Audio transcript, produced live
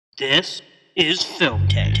This is Film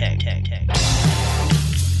Tank.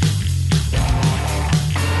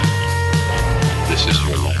 This is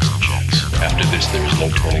your last chance. After this, there is no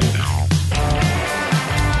turning back.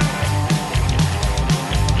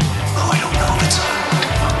 Oh, I don't know if it's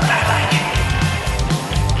hot, but I like it.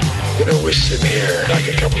 You know, we're sitting here like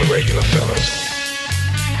a couple of regular fellas.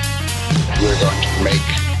 We're going to make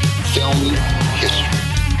film history.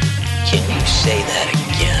 Can you say that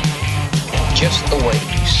again? Just the way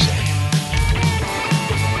you said it.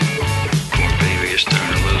 Poor baby is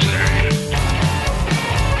starting to lose their hair.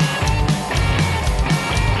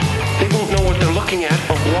 They won't know what they're looking at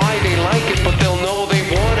or why they like it, but they'll know they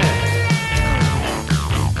want it.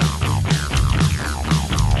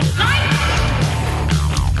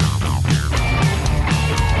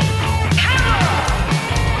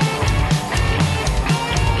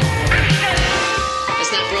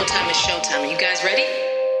 It's not bro time, it's showtime. Are you guys ready?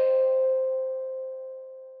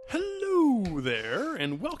 Hello there,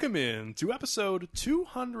 and welcome in to episode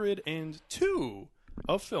 202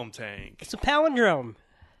 of Film Tank. It's a palindrome.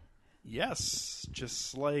 Yes,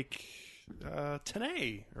 just like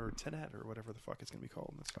Tenet, or Tenet, or whatever the fuck it's going to be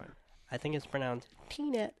called. That's fine. I think it's pronounced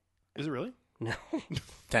T-net. Is it really? No.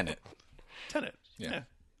 Tenet. Tenet. Yeah.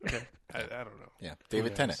 Okay. I don't know. Yeah,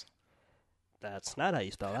 David Who Tennant. knows? That's not how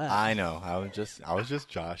you spell that. I know. I was just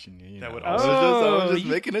joshing you. That would I was also- just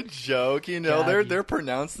making a joke. You know, God, they're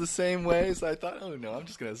pronounced the same way. So I thought, oh no, I'm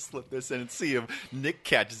just gonna slip this in and see if Nick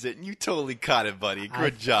catches it. And you totally caught it, buddy.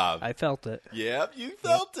 Good job. I felt it. Yep, you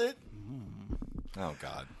felt it. Oh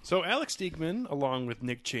God. So Alex Diekman, along with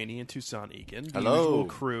Nick Cheney and Tucson Egan, the Hello. usual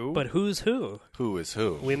crew. But who's who? Who is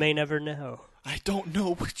who? We may never know. I don't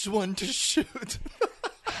know which one to shoot.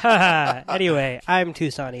 Anyway, I'm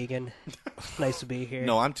Tucson Egan. Nice to be here.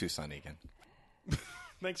 No, I'm Tucson Egan.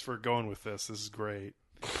 Thanks for going with this. This is great.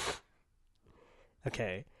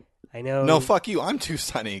 Okay. I know. No, fuck you. I'm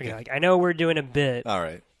Tucson Egan. Okay, I know we're doing a bit, All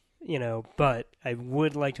right. but I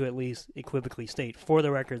would like to at least equivocally state for the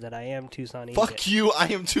record that I am Tucson Egan. Fuck you. I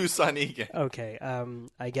am Tucson Egan. Okay,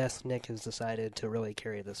 I guess Nick has decided to really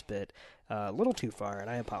carry this bit a little too far, and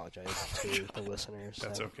I apologize to the listeners.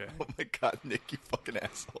 That's okay. Oh my God, Nick, you fucking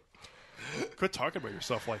asshole. Quit talking about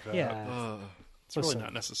yourself like that. Yeah, It's really Listen.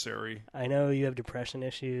 not necessary. I know you have depression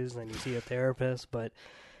issues and you see a therapist, but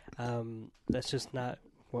that's just not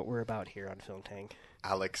what we're about here on Film Tank.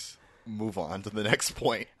 Alex, move on to the next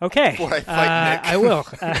point. Okay, Before I fight Nick. I will.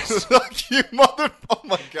 Fuck you, mother. Oh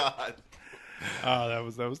my God. That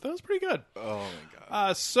was pretty good. Oh my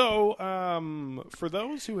God. For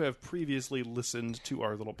those who have previously listened to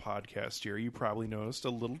our little podcast here, you probably noticed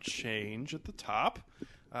a little change at the top.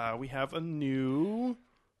 We have a new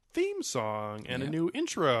theme song and a new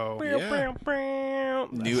intro. Yeah. New I'm trying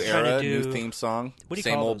to era, do- new theme song. What do you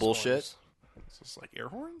Same call old those bullshit. ones? Is this like air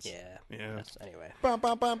horns? Yeah. Yeah. Anyway.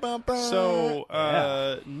 So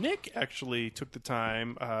Nick actually took the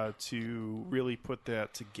time to really put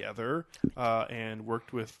that together and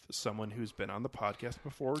worked with someone who's been on the podcast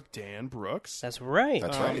before, Dan Brooks. That's right.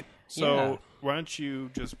 That's right. So Yeah. why don't you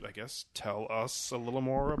just, I guess, tell us a little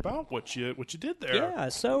more about what you did there? Yeah,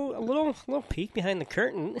 so a little peek behind the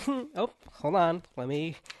curtain. Oh, hold on. Let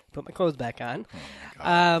me put my clothes back on.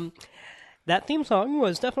 That theme song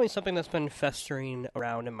was definitely something that's been festering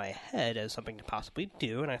around in my head as something to possibly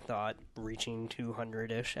do, and I thought reaching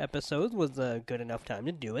 200-ish episodes was a good enough time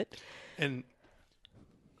to do it. And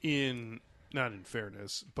not in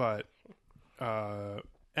fairness, but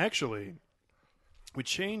actually, we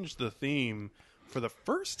changed the theme for the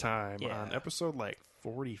first time on episode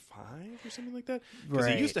 45 or something like that. Because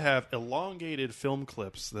Right. it used to have elongated film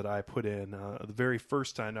clips that I put in the very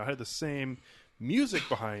first time. Now, I had the same music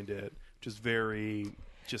behind it, which is very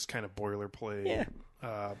just kind of boilerplate.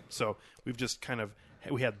 Yeah. So we've just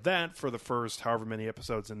we had that for the first however many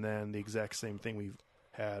episodes, and then the exact same thing we've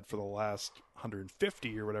had for the last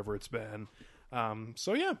 150 or whatever it's been.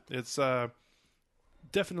 So yeah, it's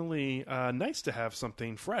definitely nice to have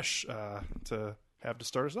something fresh to have to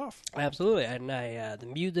start us off. Absolutely, and the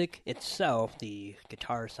music itself, the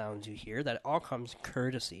guitar sounds you hear, that all comes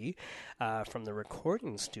courtesy from the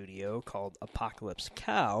recording studio called Apocalypse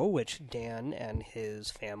Cow, which Dan and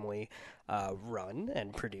his family run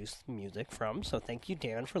and produce music from. So thank you,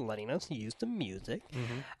 Dan, for letting us use the music.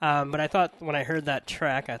 But I thought, when I heard that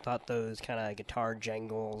track, I thought those kind of guitar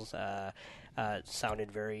jangles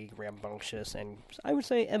sounded very rambunctious and I would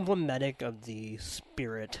say emblematic of the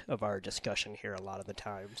spirit of our discussion here a lot of the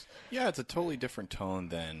times. Yeah, it's a totally different tone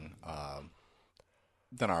than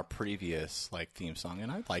our previous theme song,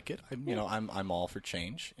 and I like it. I'm all for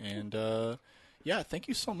change, and yeah, thank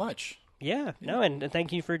you so much. Yeah, no, and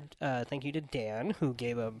thank you to Dan, who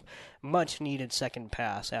gave a much-needed second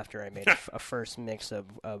pass after I made a first mix of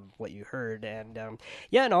what you heard. And,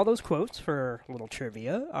 and all those quotes for a little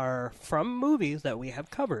trivia are from movies that we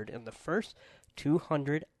have covered in the first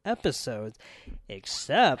 200 episodes,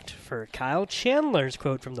 except for Kyle Chandler's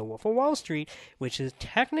quote from The Wolf of Wall Street, which is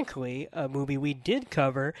technically a movie we did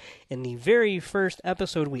cover in the very first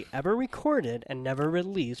episode we ever recorded and never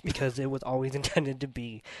released because it was always intended to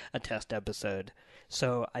be a test episode.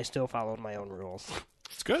 So I still followed my own rules.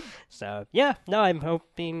 It's good. So, yeah, no, I'm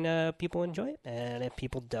hoping people enjoy it. And if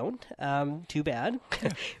people don't, too bad.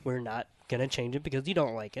 We're not going to change it because you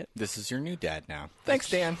don't like it. This is your new dad now. Thanks,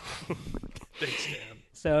 Dan. Thanks, Dan.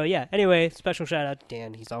 So, yeah, anyway, special shout out to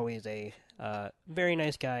Dan. He's always a very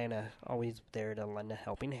nice guy and always there to lend a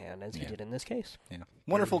helping hand, as he did in this case. Yeah.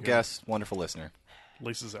 Wonderful guest, wonderful listener.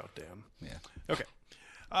 Laces out, Dan. Yeah. Okay.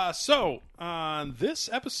 So, on this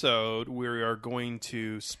episode, we are going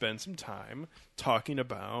to spend some time talking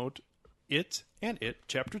about It and It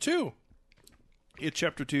Chapter 2. It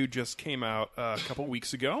Chapter 2 just came out a couple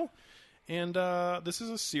weeks ago, and this is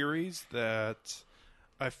a series that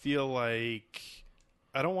I feel like,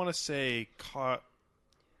 I don't want to say caught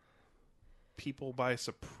people by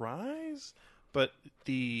surprise, but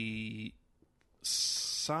the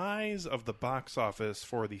size of the box office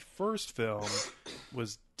for the first film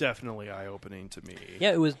was definitely eye-opening to me.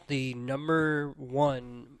 Yeah, it was the number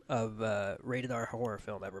one of rated R horror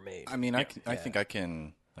film ever made. I mean, I think I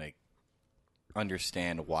can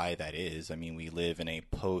understand why that is. I mean, we live in a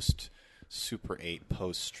post Super 8,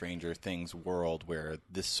 post Stranger Things world where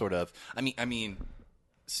this sort of I mean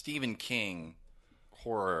Stephen King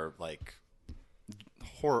horror books,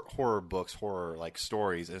 horror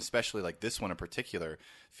stories, and especially this one in particular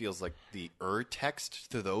feels like the text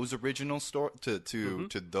to those original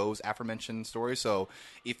to those aforementioned stories. So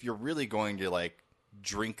if you're really going to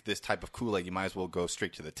drink this type of Kool-Aid, you might as well go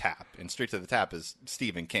straight to the tap, and straight to the tap is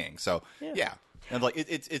Stephen King. So yeah. And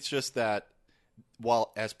it's just that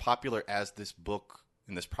while as popular as this book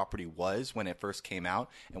and this property was when it first came out,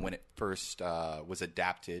 and when it first was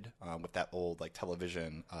adapted with that old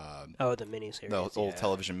television, the miniseries, the old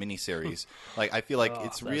television miniseries, I feel like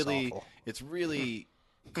it's really awful. It's really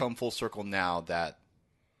come full circle now that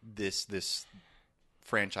this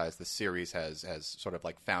franchise, this series has sort of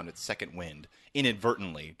found its second wind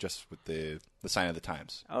inadvertently, just with the sign of the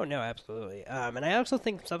times. Oh, no, absolutely. And I also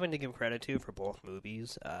think something to give credit to for both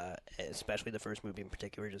movies, especially the first movie in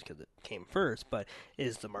particular, just because it came first, but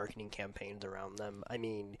is the marketing campaigns around them. I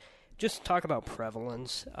mean, just talk about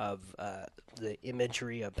prevalence of the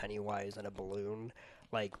imagery of Pennywise and a balloon.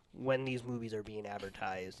 When these movies are being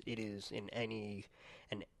advertised, it is in any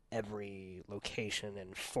and every location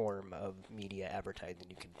and form of media advertising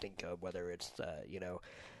you can think of, whether it's, I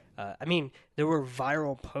mean, there were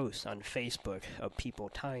viral posts on Facebook of people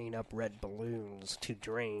tying up red balloons to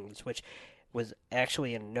drains, which was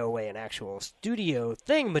actually in no way an actual studio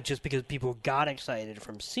thing, but just because people got excited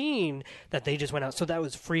from seeing that, they just went out. So that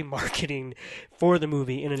was free marketing for the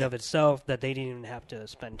movie in and of itself that they didn't even have to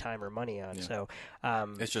spend time or money on. Yeah. So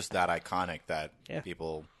it's just that iconic that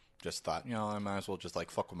people just thought, I might as well just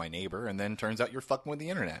fuck with my neighbor, and then turns out you're fucking with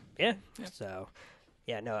the internet. Yeah. So,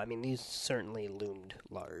 yeah, no, I mean, these certainly loomed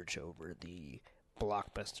large over the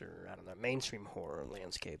blockbuster, mainstream horror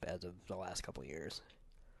landscape as of the last couple of years.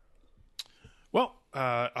 Well,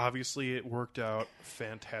 obviously it worked out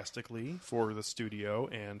fantastically for the studio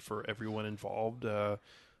and for everyone involved.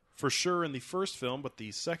 For sure in the first film, but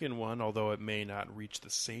the second one, although it may not reach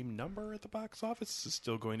the same number at the box office, is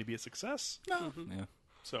still going to be a success. Yeah.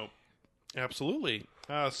 So, absolutely.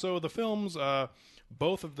 So the films,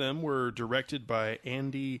 both of them were directed by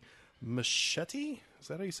Andy Muschietti. Is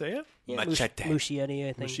that how you say it? Yeah, Muschietti,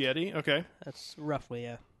 I think. Muschietti, okay. That's roughly,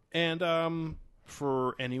 yeah. And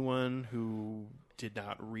for anyone who did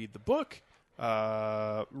not read the book,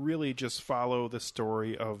 really just follow the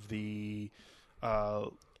story of the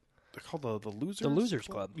they're called the Losers? The Losers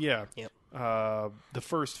Club. Yeah. Yep. The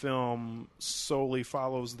first film solely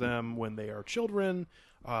follows them when they are children,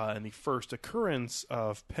 and the first occurrence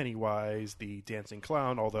of Pennywise, the dancing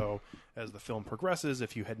clown, although as the film progresses,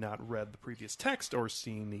 if you had not read the previous text or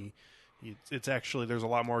seen it's actually, there's a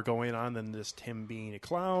lot more going on than just him being a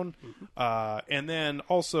clown. Mm-hmm. And then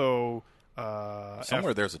also...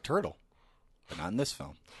 somewhere there's a turtle, but not in this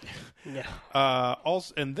film. Yeah.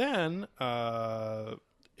 Also, and then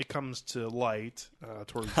it comes to light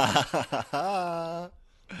towards...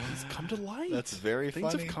 Things come to light. That's very funny.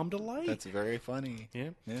 Things have come to light. That's very funny.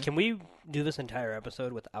 Yeah. Can we do this entire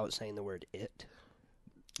episode without saying the word "it"?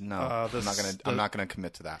 No, the I'm not gonna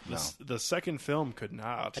commit to that. No, The second film could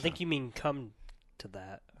not. I think you mean come to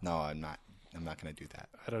that. no, I'm not. I'm not gonna do that.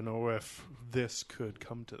 I don't know if this could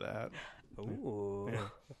come to that. Ooh. Yeah.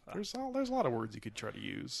 There's a lot of words you could try to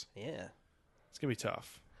use. Yeah. It's gonna be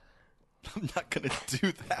tough. I'm not gonna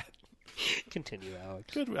do that. Continue,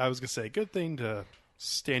 Alex. Good. I was gonna say, good thing to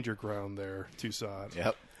stand your ground there, Tucson.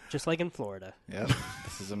 Yep. Just like in Florida. Yep.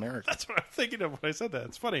 This is America. That's what I'm thinking of when I said that.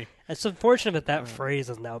 It's funny. It's unfortunate that phrase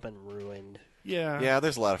has now been ruined. Yeah. Yeah,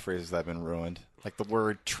 there's a lot of phrases that have been ruined. Like the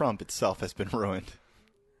word Trump itself has been ruined.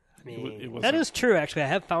 I mean, It wasn't- that is true. Actually, I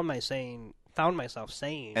have found myself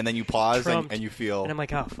saying, And then you pause Trump, and you feel. and I'm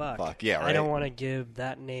like, oh fuck. Fuck, yeah, I right. don't want to give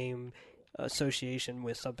that name association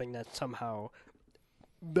with something that's somehow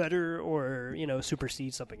better or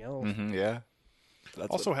supersedes something else. Mhm, yeah.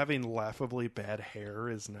 That's Also, having laughably bad hair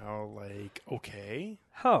is now like okay.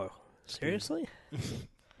 Oh, seriously?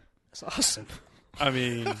 That's awesome. I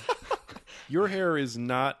mean, your hair is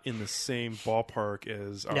not in the same ballpark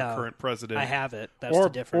as our No, current president. I have it. That's or the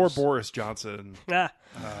difference. or Boris Johnson. Ah,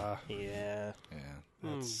 Uh, yeah. yeah.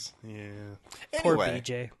 that's, yeah. Poor Anyway,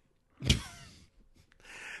 BJ.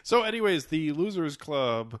 So, anyways, the Losers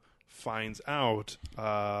Club finds out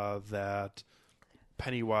that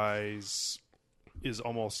Pennywise is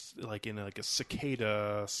almost like in like a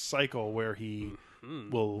cicada cycle where he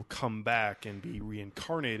will come back and be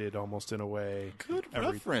reincarnated almost in a way. good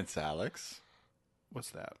reference, Alex. What's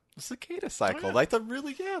that? The cicada cycle. yeah. Like that's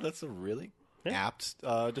a really Yeah. apt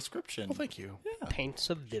description. Well, thank you. Yeah. Paints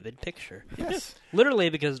a vivid picture. Yes. Literally,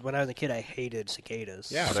 because when I was a kid, I hated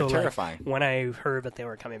cicadas. Yeah, So, they're like, terrifying. when I heard that they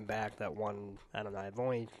were coming back, that one, I don't know.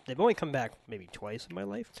 They've only come back maybe twice in my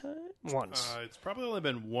lifetime. Once. It's probably only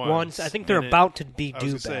been once. Once. I think they're and about to be I was due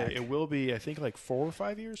gonna say, back. it will be, I think, like 4 or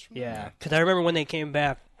 5 years from now. Yeah, because I remember when they came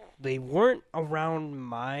back, they weren't around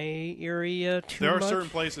my area too There are much. certain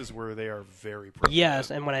places where they are very prevalent.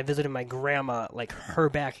 Yes, and when I visited my grandma, like her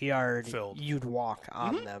backyard, Filled. you'd walk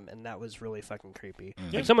on them, and that was really fucking creepy.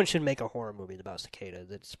 Mm-hmm. Like someone should make a horror movie about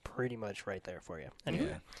cicadas. It's pretty much right there for you. Anyway,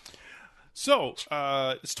 Yeah. So,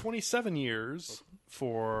 it's 27 years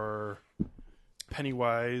for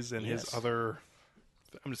Pennywise and his Yes. other...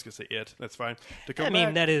 I'm just going to say it. That's fine. To come I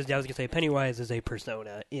mean, back. I was going to say Pennywise is a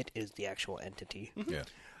persona. It is the actual entity. Yeah.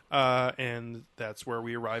 And that's where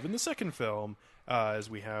we arrive in the second film, as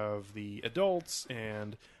we have the adults,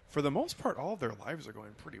 and for the most part, all of their lives are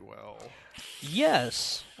going pretty well.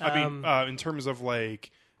 Yes. I mean, in terms of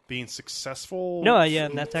like being successful. No, yeah,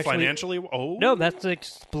 and that's actually financially. Oh, no, that's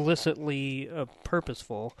explicitly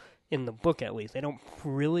purposeful in the book. At least they don't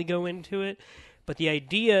really go into it, but the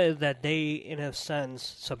idea is that they, in a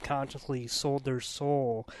sense, subconsciously sold their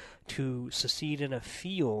soul to succeed in a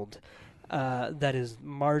field that is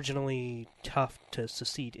marginally tough to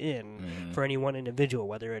succeed in for any one individual,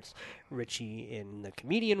 whether it's Richie in the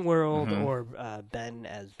comedian world or Ben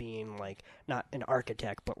as being like not an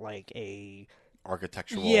architect but like a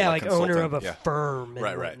Architectural. like owner consultant. of a Yeah. firm and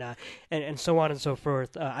Right, right. whatnot, and so on and so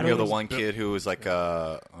forth. I You don't have the know- one kid who was like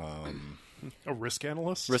a a risk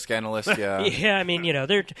analyst. risk analyst. Yeah. Yeah, I mean,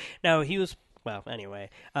 they're no, he was. Well, anyway,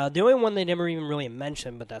 the only one they never even really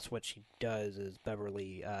mentioned, but that's what she does, is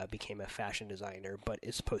Beverly became a fashion designer, but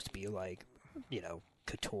is supposed to be like,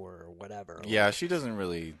 couture or whatever. Yeah, she doesn't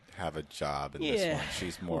really have a job in this Yeah, one.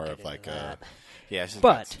 She's more we'll of get like into a that. yeah. She's got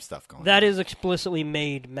But some stuff going. that on. is explicitly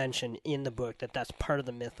made mention in the book, that's part of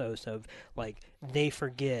the mythos of like they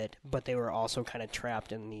forget, but they were also kind of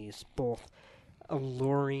trapped in these both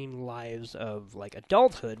alluring lives of like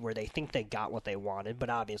adulthood where they think they got what they wanted, but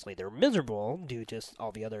obviously they're miserable due to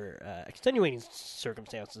all the other extenuating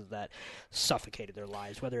circumstances that suffocated their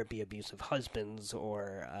lives, whether it be abusive husbands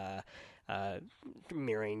or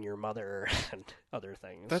marrying your mother and other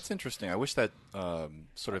things. That's interesting. I wish that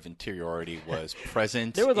sort of interiority was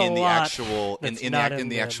present There was a in the lot actual that's not in the in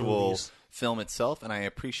the actual movies. film itself, and I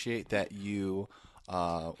appreciate that you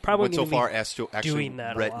Probably went so gonna be far as to actually doing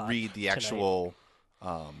that a lot read the tonight. actual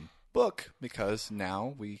book, because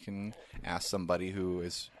now we can ask somebody who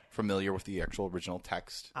is familiar with the actual original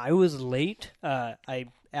text. I was late. I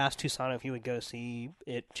asked Tucson if he would go see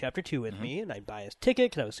it Chapter 2 with Mm-hmm. me, and I'd buy his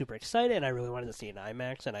ticket because I was super excited, and I really wanted to see an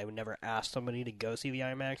IMAX, and I would never ask somebody to go see the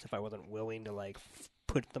IMAX if I wasn't willing to, like,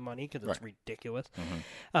 put the money, because it's Right. ridiculous.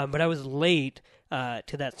 But I was late to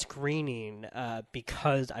that screening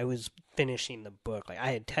because I was finishing the book. Like,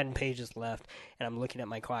 I had 10 pages left, and I'm looking at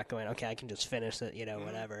my clock going, okay, I can just finish it,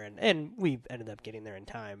 whatever. And we ended up getting there in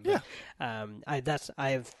time. But, I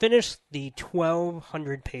have finished the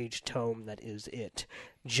 1,200-page tome that is it,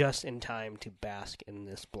 just in time to bask in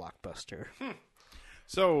this blockbuster.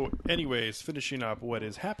 So, anyways, finishing up what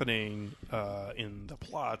is happening in the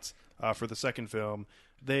plot for the second film,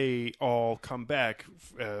 they all come back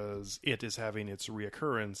as it is having its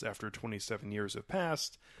reoccurrence after 27 years have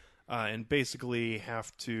passed, and basically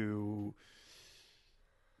have to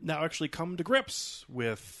now actually come to grips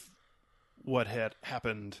with what had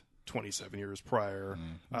happened 27 years prior,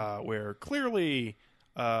 where clearly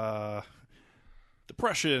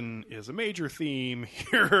depression is a major theme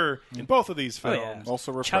here in both of these films. Oh, yeah.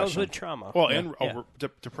 Also repression. Childhood trauma. Well, and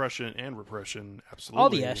depression and repression, absolutely. All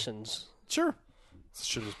the Eschens. Sure. This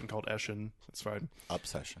should have just been called Eschen. That's fine.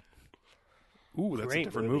 Obsession. Ooh, that's Great a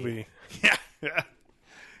different movie. movie.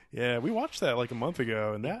 Yeah, we watched that like a month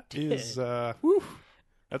ago, and that is, whew,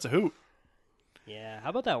 that's a hoot. Yeah, how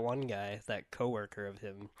about that one guy, that coworker of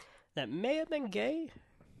him, that may have been gay?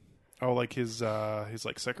 Oh, like his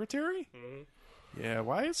like secretary? Mm-hmm. Yeah,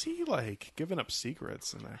 why is he like giving up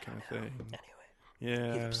secrets and that kind of thing? Anyway,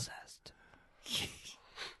 Yeah. he's obsessed.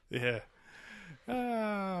 Yeah.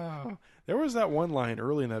 Oh, there was that one line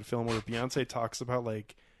early in that film where Beyonce talks about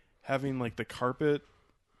like having like the carpet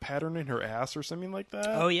pattern in her ass or something like that.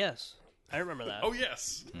 Oh, yes. I remember that. Oh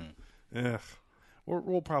yes. Yeah.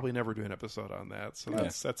 We'll probably never do an episode on that, so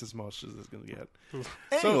that's as much as it's going to get.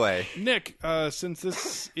 Anyway. So, Nick, since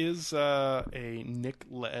this is a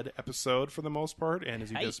Nick-led episode for the most part, and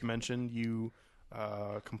as you just mentioned, you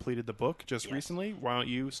completed the book just recently, why don't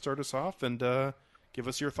you start us off and give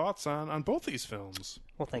us your thoughts on both these films?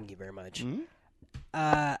 Well, thank you very much. Mm-hmm.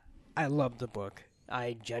 I love the book.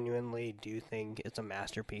 I genuinely do think it's a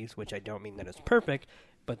masterpiece, which I don't mean that it's perfect,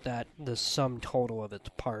 but that the sum total of its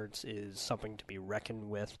parts is something to be reckoned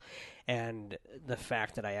with. And the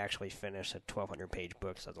fact that I actually finished a 1,200-page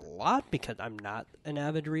book says a lot, because I'm not an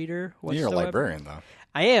avid reader whatsoever. You're a librarian, though.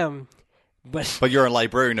 I am, but you're a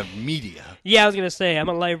librarian of media. yeah, I was going to say, I'm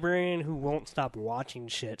a librarian who won't stop watching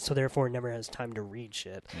shit, so therefore never has time to read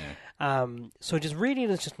shit. Yeah. So just reading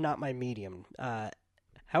is just not my medium.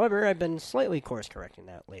 However, I've been slightly course-correcting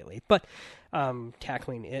that lately, but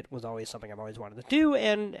tackling it was always something I've always wanted to do,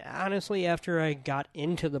 and honestly, after I got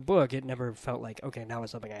into the book, it never felt like, okay, now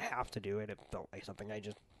it's something I have to do, it felt like something I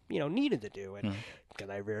just, needed to do, and because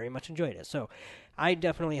I very much enjoyed it. So I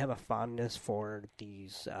definitely have a fondness for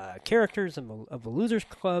these characters of the Losers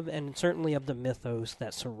Club, and certainly of the mythos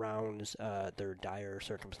that surrounds their dire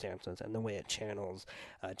circumstances, and the way it channels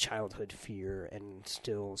childhood fear and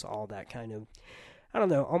instills all that kind of, I don't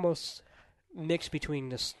know, almost mix between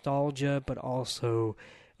nostalgia, but also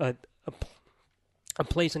a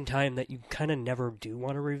place in time that you kind of never do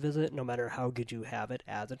want to revisit, no matter how good you have it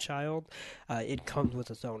as a child. It comes with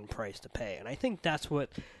its own price to pay, and I think that's what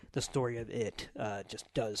the story of it just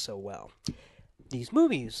does so well. These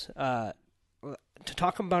movies, to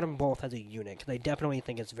talk about them both as a unit, because I definitely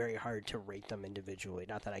think it's very hard to rate them individually.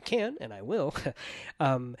 Not that I can, and I will.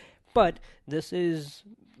 But this is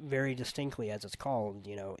very distinctly, as it's called,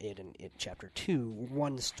 It and It Chapter 2,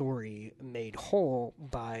 one story made whole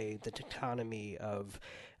by the dichotomy of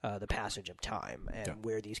the passage of time, and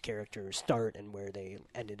where these characters start and where they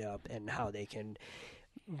ended up, and how they can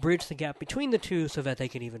bridge the gap between the two so that they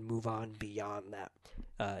can even move on beyond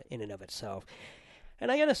that in and of itself.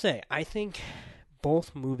 And I gotta say, I think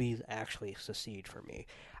both movies actually succeed for me.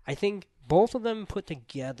 I think both of them put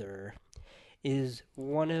together is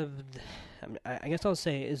one of, I guess I'll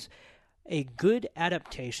say, is a good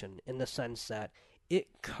adaptation in the sense that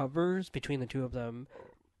it covers, between the two of them,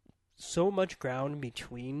 so much ground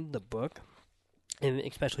between the book, and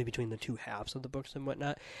especially between the two halves of the books and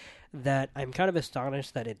whatnot, that I'm kind of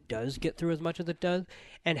astonished that it does get through as much as it does.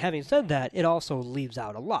 And having said that, it also leaves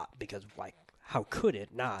out a lot, because, how could it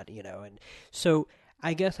not, And so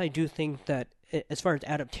I guess I do think that as far as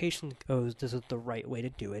adaptation goes, this is the right way to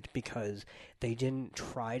do it, because they didn't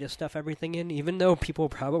try to stuff everything in, even though people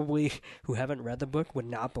probably who haven't read the book would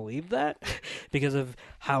not believe that because of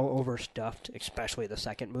how overstuffed, especially the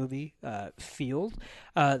second movie, feels.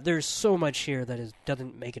 There's so much here that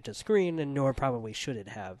doesn't make it to screen, and nor probably should it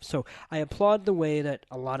have. So I applaud the way that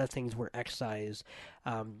a lot of things were excised,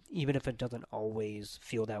 even if it doesn't always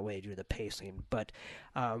feel that way due to the pacing. But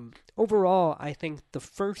overall, I think the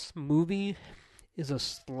first movie is a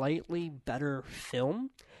slightly better film,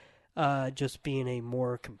 just being a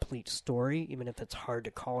more complete story, even if it's hard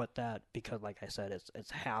to call it that, because, like I said,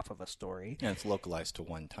 it's half of a story. And it's localized to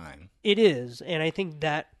one time. It is, and I think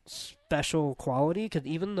that special quality, because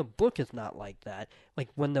even the book is not like that. Like,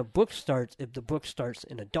 when the book starts, if the book starts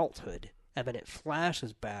in adulthood, and then it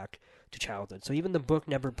flashes back to childhood. So even the book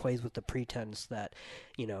never plays with the pretense that,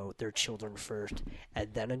 they're children first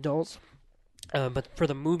and then adults. But for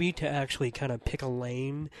the movie to actually kind of pick a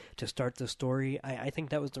lane to start the story, I think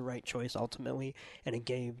that was the right choice ultimately, and it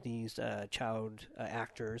gave these child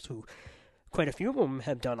actors who, quite a few of them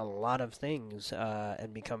have done a lot of things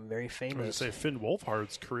and become very I was famous. going to say, Finn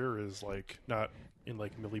Wolfhard's career is, like, not in,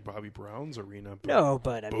 like, Millie Bobby Brown's arena, but No,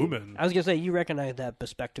 but I booming. mean, I was gonna say you recognize that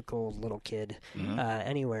bespectacled little kid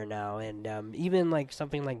anywhere now, and even like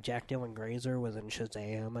something like Jack Dylan Grazer was in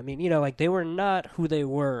Shazam. I mean, like they were not who they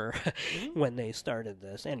were when they started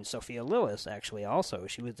this. And Sophia Lillis actually also,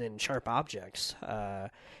 she was in Sharp Objects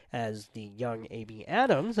as the young Amy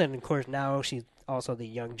Adams, and of course now she's also the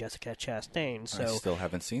young Jessica Chastain. So I still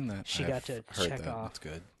haven't seen that. she got to heard check that. off. That's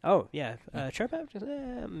good. Oh yeah, Sharp Objects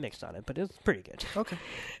mixed on it, but it's pretty good. Okay.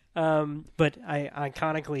 But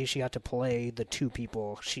iconically, she got to play the two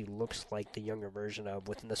people she looks like the younger version of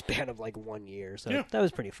within the span of like 1 year. So Yeah. that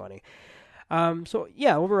was pretty funny. So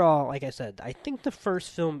yeah, overall, like I said, I think the first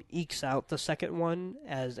film ekes out the second one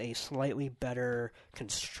as a slightly better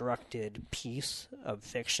constructed piece of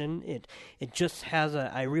fiction. It just has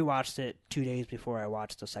I rewatched it 2 days before I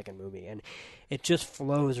watched the second movie, and it just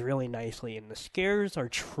flows really nicely. And the scares are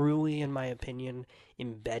truly, in my opinion,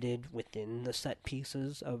 embedded within the set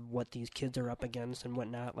pieces of what these kids are up against and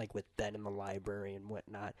whatnot, like with Ben in the library and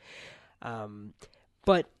whatnot.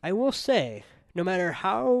 But I will say, no matter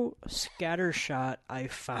how scattershot I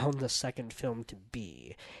found the second film to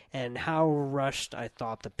be, and how rushed I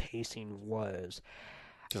thought the pacing was,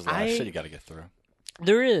 There's a lot of shit you got to get through.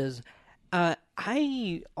 there is.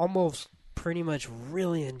 I almost pretty much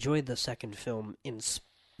really enjoyed the second film in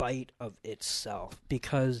spite of itself,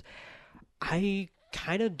 because I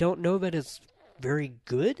kind of don't know that it's very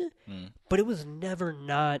good, but it was never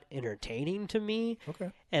not entertaining to me. Okay.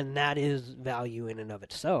 And that is value in and of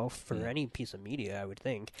itself for any piece of media, I would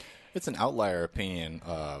think. It's an outlier opinion,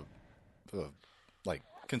 like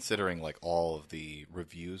considering like all of the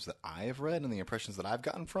reviews that I have read and the impressions that I've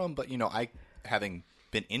gotten from. But I, having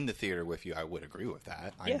been in the theater with you, I would agree with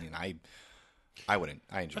that. Yeah. I mean, I wouldn't.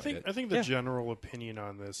 I enjoyed it. I think the general opinion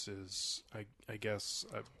on this is, I guess,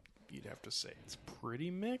 you'd have to say it's pretty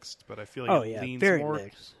mixed, but I feel like it leans very more,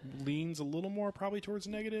 mixed. leans a little more probably towards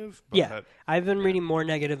negative. But Yeah, I've been reading more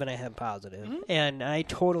negative than I have positive, and I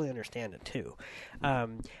totally understand it too.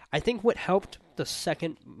 I think what helped the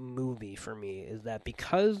second movie for me is that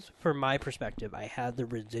because, from my perspective, I had the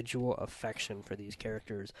residual affection for these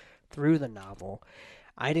characters through the novel,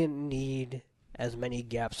 I didn't need as many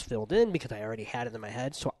gaps filled in because I already had it in my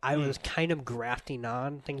head. So I was kind of grafting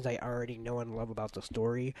on things I already know and love about the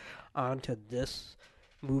story onto this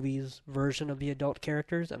movie's version of the adult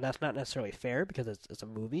characters, and that's not necessarily fair because it's a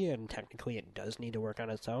movie and technically it does need to work on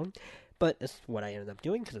its own, but it's what I ended up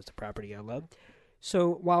doing because it's a property I love. So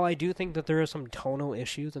while I do think that there are some tonal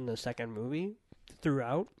issues in the second movie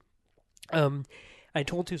throughout, I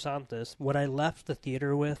told Toussaint this, what I left the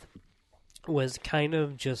theater with was kind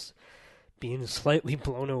of just being slightly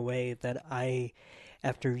blown away that I,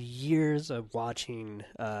 after years of watching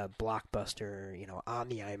blockbuster, on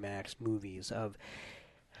the IMAX movies of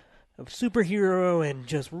superhero and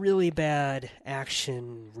just really bad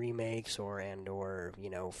action remakes or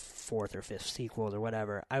fourth or fifth sequels or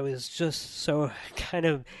whatever, I was just so kind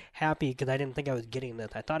of happy because I didn't think I was getting this.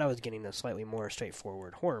 I thought I was getting a slightly more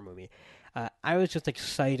straightforward horror movie. I was just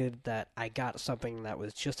excited that I got something that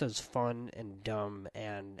was just as fun and dumb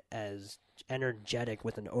and as energetic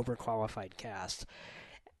with an overqualified cast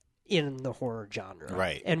in the horror genre.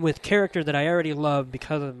 Right. And with character that I already love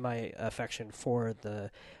because of my affection for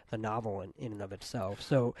the novel in and of itself.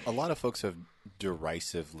 So a lot of folks have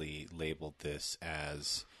derisively labeled this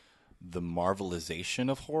as the Marvelization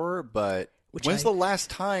of horror, but when's the last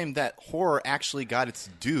time that horror actually got its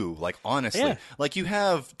due? Like, honestly. Yeah. Like, you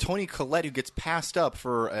have Toni Collette who gets passed up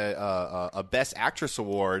for a Best Actress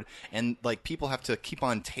award, and, like, people have to keep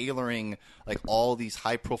on tailoring, like, all these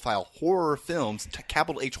high-profile horror films,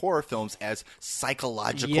 capital H horror films, as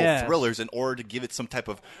psychological thrillers in order to give it some type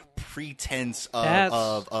of pretense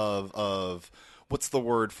of what's the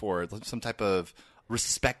word for it? Some type of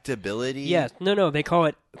respectability. Yes. No, they call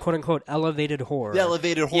it quote-unquote elevated horror. The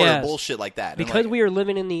elevated horror bullshit like that. Because we are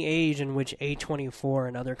living in the age in which A24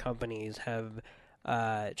 and other companies have,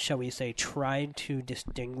 shall we say, tried to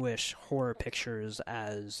distinguish horror pictures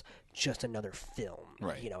as just another film.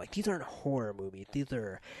 Right. Like, these aren't horror movies. These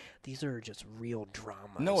are just real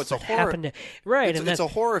dramas. No, it's a that horror. happen to, right. It's a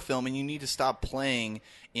horror film, and you need to stop playing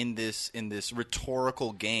in this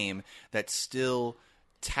rhetorical game that still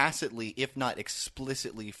tacitly, if not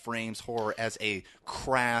explicitly, frames horror as a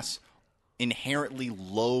crass, inherently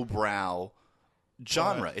lowbrow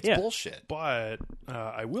genre. It's bullshit. But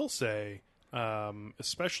I will say,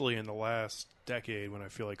 especially in the last decade when I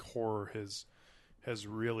feel like horror has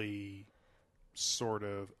really sort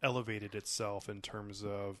of elevated itself in terms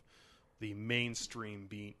of the mainstream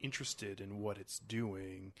being interested in what it's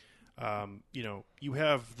doing. You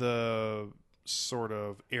have the sort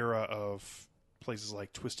of era of places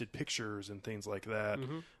like Twisted Pictures and things like that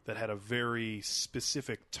that had a very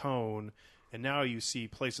specific tone, and now you see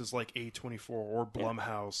places like A24 or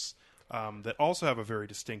Blumhouse that also have a very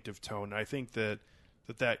distinctive tone. I think that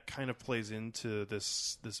kind of plays into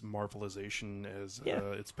this Marvelization, as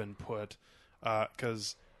it's been put,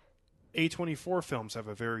 because A24 films have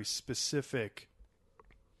a very specific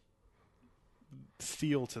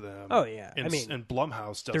feel to them. Oh yeah, and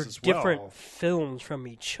Blumhouse does they're as well. different films from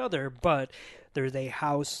each other, but there's a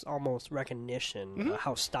house almost recognition, a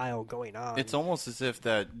house style going on. It's almost as if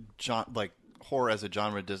that horror as a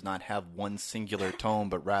genre does not have one singular tone,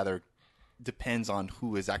 but rather depends on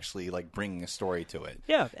who is actually like bringing a story to it.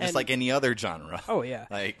 Yeah, just like any other genre. Oh yeah,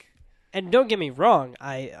 like. And don't get me wrong,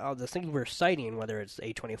 the things we're citing, whether it's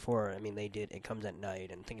A24, I mean, they did It Comes at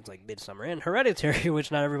Night and things like Midsommar and Hereditary,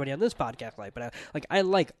 which not everybody on this podcast like, but I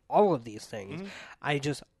like all of these things. I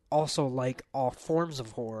just also like all forms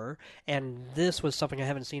of horror, and this was something I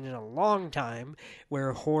haven't seen in a long time,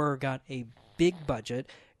 where horror got a big budget,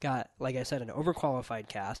 got, like I said, an overqualified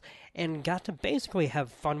cast, and got to basically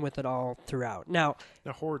have fun with it all throughout. Now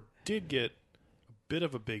horror did get bit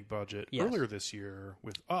of a big budget earlier this year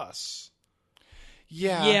with Us.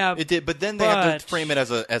 Yeah, it did. But then they have to frame it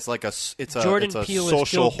as a Jordan Peele social is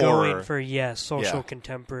still horror. Going for social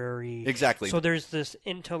contemporary. Exactly. So there's this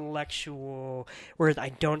intellectual, whereas I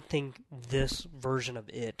don't think this version of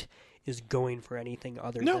it is going for anything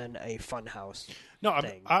other than a funhouse.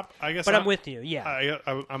 thing. I guess. But I'm with you. Yeah,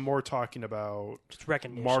 I'm more talking about just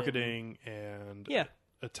recognition, marketing, and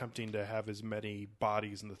attempting to have as many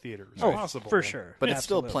bodies in the theater as possible. For sure. But it's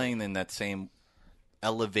still playing in that same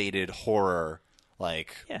elevated horror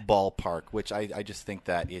ballpark, which I just think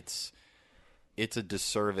that it's a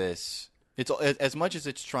disservice. It's as much as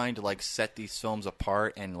it's trying to like set these films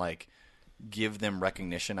apart and like give them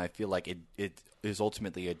recognition, I feel like it is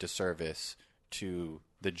ultimately a disservice to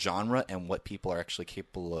the genre and what people are actually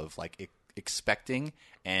capable of like expecting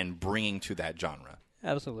and bringing to that genre.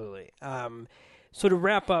 Absolutely. So to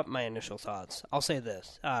wrap up my initial thoughts, I'll say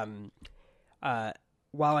this.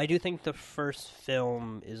 While I do think the first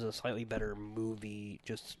film is a slightly better movie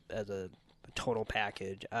just as a total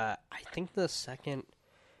package, I think the second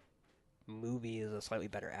movie is a slightly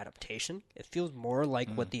better adaptation. It feels more like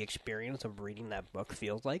what the experience of reading that book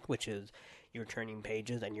feels like, which is you're turning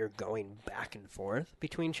pages and you're going back and forth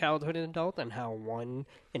between childhood and adult, and how one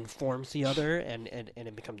informs the other and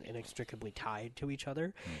it becomes inextricably tied to each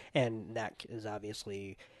other. And that is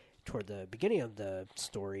obviously toward the beginning of the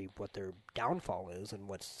story what their downfall is and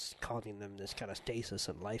what's causing them this kind of stasis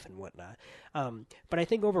in life and whatnot. But I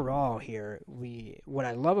think overall here, what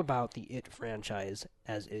I love about the It franchise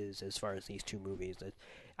as far as these two movies,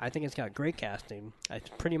 I think it's got great casting. I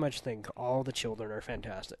pretty much think all the children are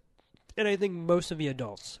fantastic. And I think most of the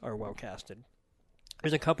adults are well casted.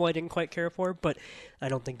 There's a couple I didn't quite care for, but I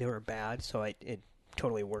don't think they were bad, so it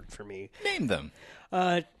totally worked for me. Name them.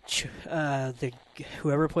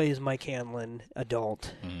 Whoever plays Mike Hanlon,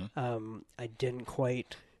 adult. I didn't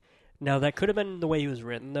quite. Now that could have been the way he was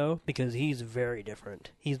written, though, because he's very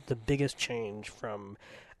different. He's the biggest change from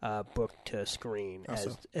book to screen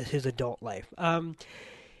as his adult life.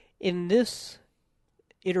 In this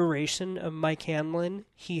iteration of Mike Hanlon,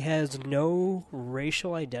 he has no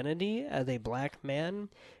racial identity as a black man,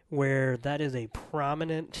 where that is a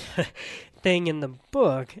prominent thing in the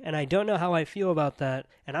book, and I don't know how I feel about that,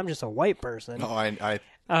 and I'm just a white person. No, I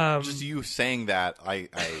just you saying that,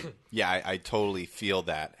 I totally feel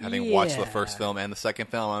that. Having watched the first film and the second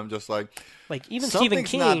film, I'm just like even Stephen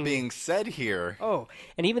King, something's not being said here. Oh,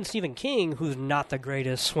 and even Stephen King, who's not the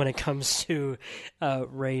greatest when it comes to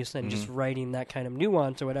race and just writing that kind of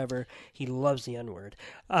nuance or whatever, he loves the N-word.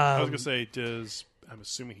 I was going to say, I'm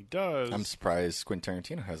assuming he does. I'm surprised Quentin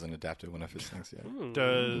Tarantino hasn't adapted one of his things yet.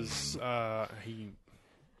 Does he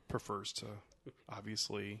prefers to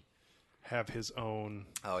obviously have his own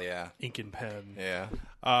ink and pen. Yeah.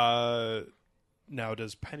 Now,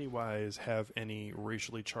 does Pennywise have any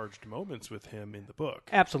racially charged moments with him in the book?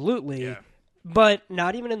 Absolutely. Yeah. But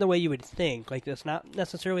not even in the way you would think. Like, it's not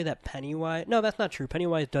necessarily that Pennywise... No, that's not true.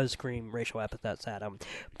 Pennywise does scream racial epithets at him.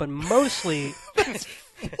 But mostly...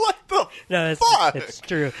 What the no, fuck? It's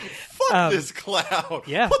true. Fuck this clown.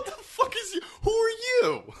 Yeah. What the fuck is you? Who are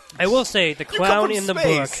you? I will say, the clown in the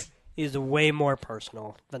book is way more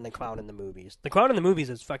personal than the clown in the movies. The clown in the movies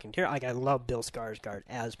is fucking terrible. Like, I love Bill Skarsgård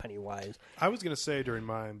as Pennywise. I was going to say during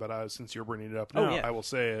mine, but since you're bringing it up Oh, now, yeah. I will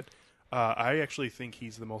say it. I actually think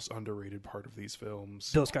he's the most underrated part of these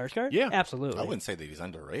films. Bill Skarsgård? Yeah. Absolutely. I wouldn't say that he's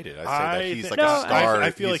underrated. I'd say that he's thi- like No, a star.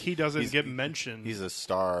 I feel He's- like he doesn't he's- get mentioned. He's a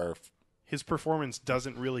star. His performance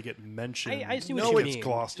doesn't really get mentioned. I see what no, you it's mean.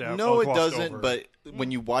 glossed out. No, it glossed doesn't. over. But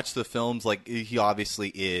when you watch the films, like he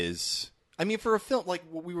obviously is. I mean, for a film like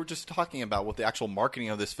what we were just talking about with the actual marketing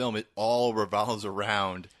of this film, it all revolves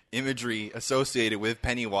around imagery associated with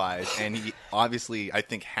Pennywise, and he obviously, I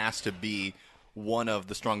think, has to be one of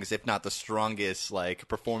the strongest, if not the strongest, like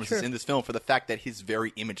performances in this film for the fact that his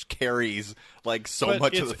very image carries like so But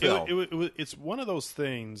much of the film. it's one of those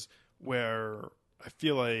things where I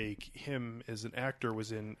feel like him as an actor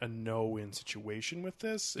was in a no-win situation with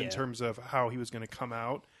this in Yeah. terms of how he was going to come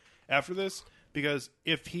out after this. Because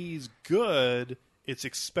if he's good, it's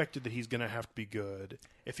expected that he's going to have to be good.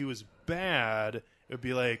 If he was bad, it would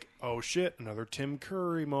be like, oh shit, another Tim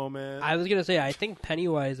Curry moment. I was going to say, I think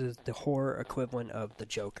Pennywise is the horror equivalent of the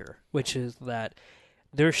Joker, which is that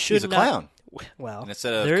there should He's a not... clown. Well, And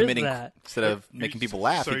instead of there is committing, that. instead of making people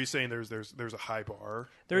laugh, So are you saying there's a high bar?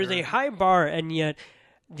 There is a high bar, and yet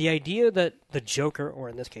the idea that the Joker, or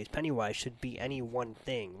in this case Pennywise, should be any one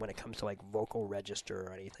thing when it comes to like vocal register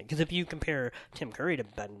or anything. Because if you compare Tim Curry to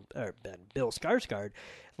Bill Skarsgård,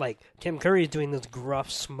 like Tim Curry is doing this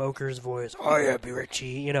gruff smoker's voice, "Oh yeah, be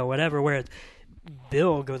Richie," whatever. Whereas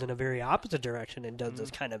Bill goes in a very opposite direction and does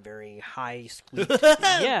this kind of very high squeak,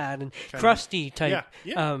 and crusty type,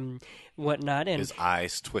 yeah. Whatnot. And his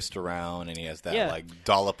eyes twist around, and he has that Yeah. like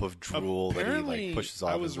dollop of drool that he Apparently, like pushes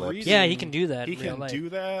I off was his lips. reading- yeah, he can do that. He in real can life. do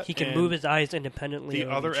that. He can and move his eyes independently. The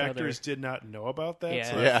of other each actors other. did not know about that,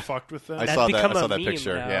 Yeah. so I Yeah. fucked with them. I That's saw that. become I saw a that meme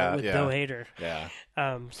picture. now Yeah, with yeah. Bill Hader. Yeah.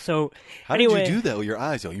 So How anyway, did you do that with your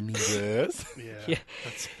eyes? Oh, you mean this? yeah. Yeah.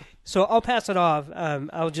 So I'll pass it off.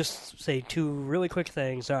 I'll just say two really quick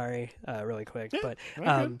things. Sorry, really quick. But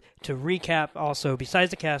to recap, also,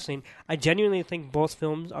 besides the casting, I genuinely think both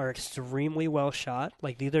films are extremely well shot.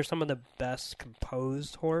 Like, these are some of the best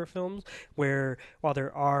composed horror films where, while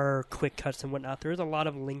there are quick cuts and whatnot, there's a lot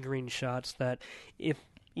of lingering shots that,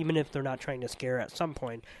 even if they're not trying to scare at some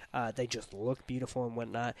point, they just look beautiful and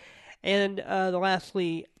whatnot. And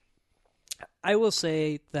lastly, I will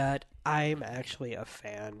say that I'm actually a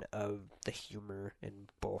fan of the humor in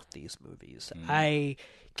both these movies. I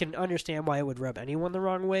can understand why it would rub anyone the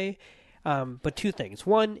wrong way, but two things.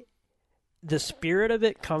 One, the spirit of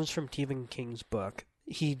it comes from Stephen King's book.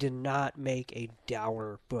 He did not make a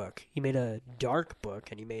dour book. He made a dark book,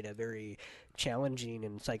 and he made a very challenging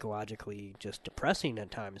and psychologically just depressing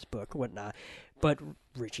at times book, whatnot. But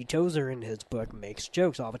Richie Tozer in his book makes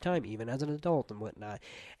jokes all the time, even as an adult and whatnot.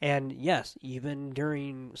 And yes, even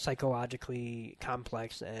during psychologically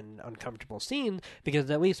complex and uncomfortable scenes, because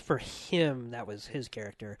at least for him, that was his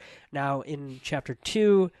character. Now, in Chapter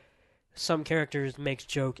 2, some characters makes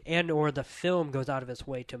joke, and or the film goes out of its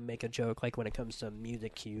way to make a joke, like when it comes to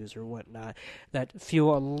music cues or whatnot, that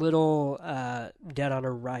feel a little dead on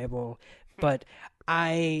arrival. But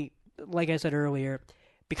like I said earlier,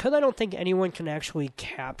 because I don't think anyone can actually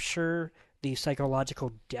capture the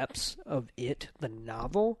psychological depths of it, the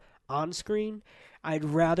novel, on screen, I'd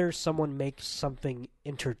rather someone make something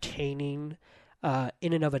entertaining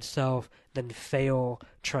in and of itself than fail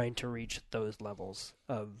trying to reach those levels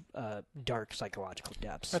of dark psychological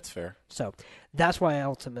depths. That's fair. So that's why I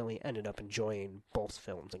ultimately ended up enjoying both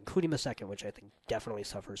films, including the second, which I think definitely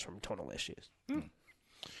suffers from tonal issues.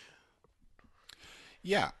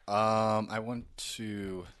 Yeah, I went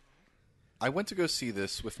to go see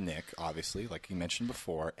this with Nick, obviously, like you mentioned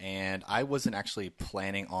before, and I wasn't actually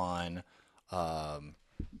planning on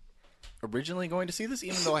originally going to see this,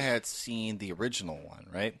 even though I had seen the original one,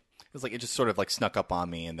 right? It was like, it just sort of like snuck up on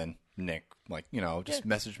me, and then Nick, like, just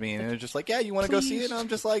messaged me, and it was just like, yeah, you want to go see it? And I'm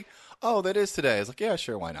just like, oh, that is today. I was like, yeah,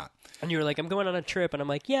 sure, why not? And you were like, I'm going on a trip, and I'm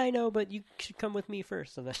like, yeah, I know, but you should come with me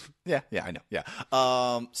first. And then Yeah, I know, yeah.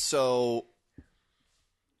 So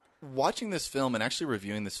watching this film and actually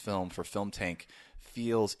reviewing this film for Film Tank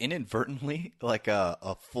feels inadvertently like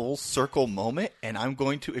a full circle moment, and I'm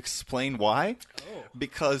going to explain why.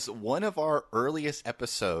 Because one of our earliest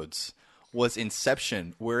episodes was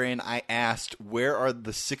Inception, wherein I asked, where are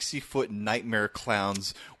the 60-foot nightmare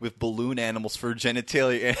clowns with balloon animals for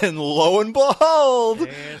genitalia? And lo and behold,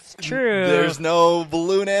 it's true. there's no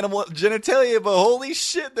balloon animal genitalia, but holy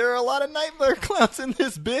shit, there are a lot of nightmare clowns in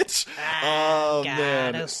this bitch. Oh,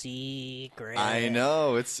 man. Got a secret. I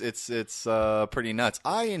know, it's pretty nuts.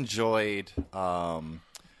 I enjoyed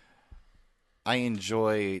I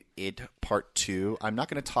enjoyed It Part 2. I'm not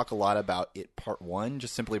going to talk a lot about It Part 1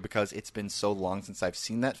 just simply because it's been so long since I've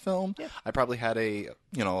seen that film. Yeah. I probably had a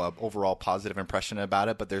overall positive impression about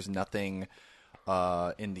it, but there's nothing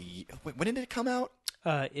in the... Wait, when did it come out?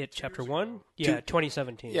 It Chapter 1? Yeah,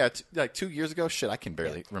 2017. Yeah, like 2 years ago? Shit, I can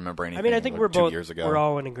barely remember anything. I mean, I think like 2 years ago. We're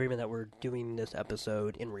all in agreement that we're doing this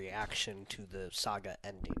episode in reaction to the saga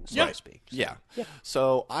ending, so to speak. So, yeah.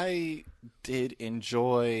 So I did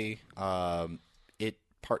enjoy It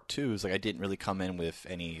Part 2. It's like I didn't really come in with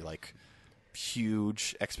any like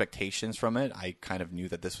huge expectations from it. I kind of knew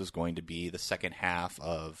that this was going to be the second half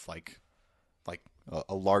of like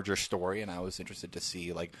a larger story, and I was interested to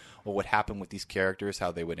see like what would happen with these characters,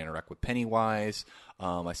 how they would interact with Pennywise.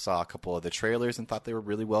 I saw a couple of the trailers and thought they were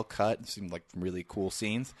really well cut. It seemed like really cool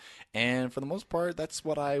scenes, and for the most part, that's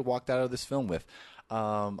what I walked out of this film with.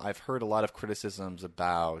 I've heard a lot of criticisms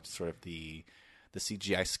about sort of the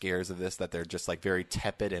CGI scares of this, that they're just like very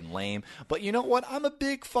tepid and lame. But you know what? I'm a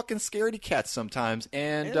big fucking scaredy cat sometimes,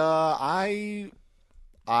 and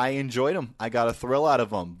I enjoyed them. I got a thrill out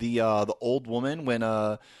of them. The old woman, when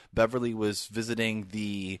Beverly was visiting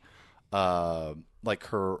the like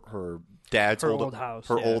her dad's old house,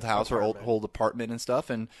 her old apartment and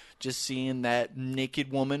stuff, and just seeing that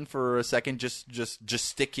naked woman for a second just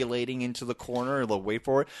gesticulating into the corner and wait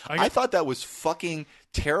for it. I thought that was fucking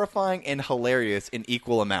terrifying and hilarious in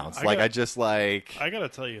equal amounts. I gotta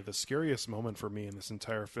tell you, the scariest moment for me in this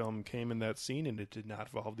entire film came in that scene, and it did not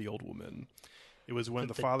involve the old woman. It was when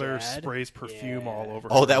the father sprays perfume all over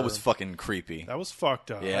her. Oh, that was fucking creepy. That was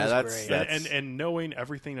fucked up. Yeah, that's and knowing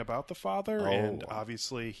everything about the father, and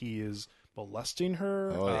obviously he is molesting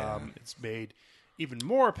her. Oh, yeah. It's made even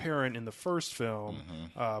more apparent in the first film,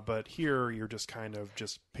 but here you're just kind of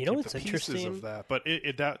just picking up the pieces of that. But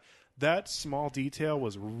that small detail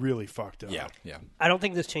was really fucked up. Yeah. I don't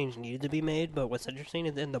think this change needed to be made, but what's interesting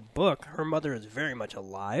is in the book, her mother is very much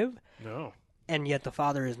alive. No. And yet the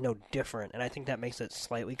father is no different, and I think that makes it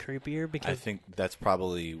slightly creepier because I think that's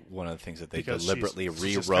probably one of the things that they deliberately rewrote.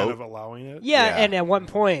 She's just kind of allowing it. Yeah, and at one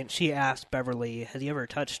point she asked Beverly, "Has he ever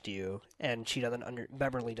touched you?" And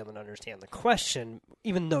Beverly doesn't understand the question,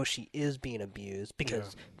 even though she is being abused,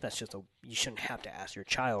 because that's just you shouldn't have to ask your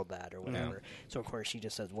child that or whatever. Mm. So of course she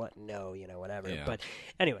just says, "What? No, whatever." Yeah. But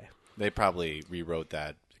anyway, they probably rewrote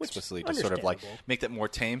that explicitly to sort of like make that more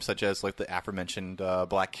tame, such as like the aforementioned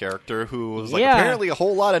black character who was like apparently a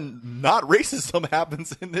whole lot of not racism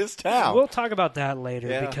happens in this town. We'll talk about that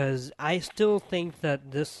later because I still think that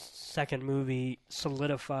this second movie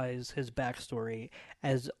solidifies his backstory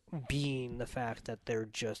as being the fact that they're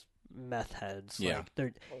just meth heads. Yeah. Like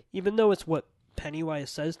they're, even though it's what Pennywise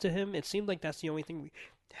says to him, it seems like that's the only thing we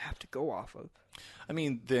have to go off of. I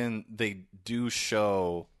mean, then they do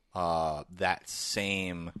show that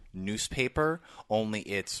same newspaper, only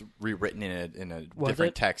it's rewritten in a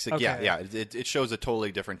different text. Okay. Yeah. It shows a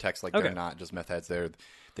totally different text. Like they're not just meth heads.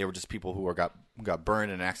 They were just people who got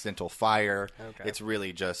burned in an accidental fire. Okay. It's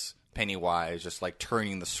really just Pennywise just like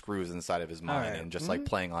turning the screws inside of his mind and just like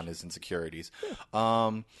playing on his insecurities.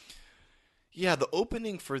 Yeah, the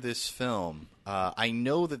opening for this film, I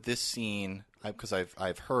know that this scene, because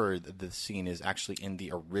I've heard that this scene is actually in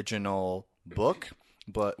the original book.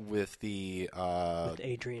 But with with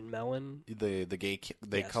Adrian Mellon, the gay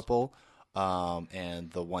couple,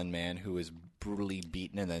 and the one man who is brutally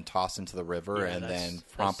beaten and then tossed into the river, and then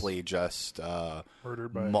promptly just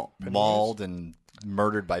murdered by mauled and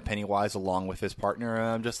murdered by Pennywise along with his partner. And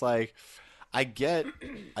I'm just like, I get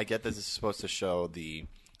this is supposed to show the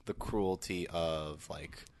cruelty of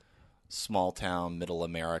like small town middle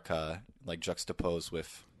America, like juxtaposed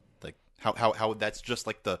with like how that's just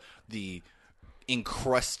like the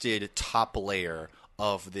encrusted top layer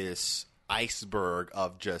of this iceberg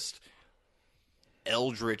of just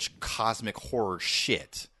eldritch cosmic horror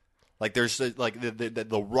shit. Like there's like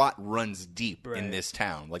the rot runs deep in this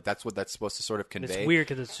town. Like that's what that's supposed to sort of convey. And it's weird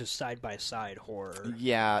because it's just side by side horror.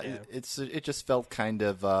 Yeah. It just felt kind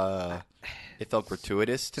of it felt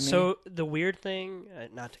gratuitous to me. So the weird thing,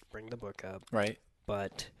 not to bring the book up, right?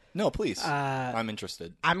 But no, please. I'm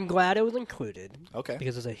interested. I'm glad it was included. Okay.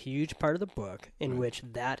 Because it's a huge part of the book in which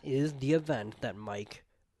that is the event that Mike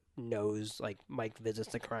knows. Like Mike visits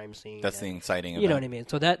the crime scene. That's the inciting event. You know what I mean?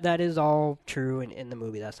 So that is all true in the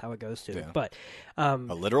movie. That's how it goes too. Yeah. But a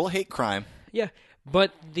literal hate crime. Yeah,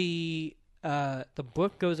 but the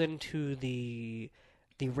book goes into the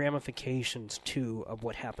ramifications too of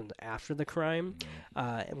what happened after the crime,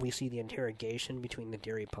 and we see the interrogation between the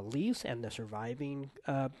Derry police and the surviving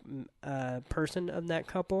person of that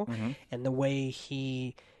couple, and the way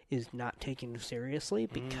he is not taken seriously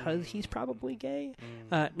because he's probably gay.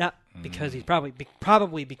 Not because he's probably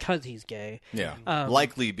because he's gay. Yeah,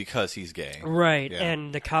 likely because he's gay. Right, Yeah.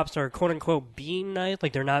 and the cops are quote-unquote being nice,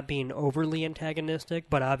 like they're not being overly antagonistic,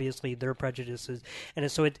 but obviously their prejudices.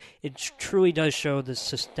 And so it truly does show the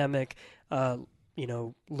systemic,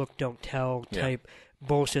 look, don't tell type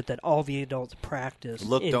bullshit that all the adults practice.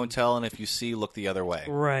 Look, don't tell, and if you see, look the other way.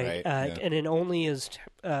 Right. Yeah. And it only is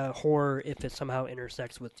horror if it somehow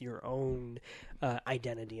intersects with your own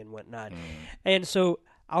identity and whatnot. And so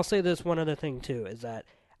I'll say this one other thing, too, is that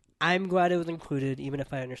I'm glad it was included, even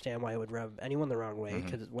if I understand why it would rub anyone the wrong way,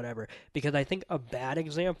 because I think a bad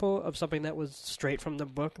example of something that was straight from the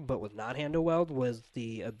book but was not handled well was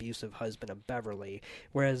the abusive husband of Beverly,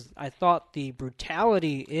 whereas I thought the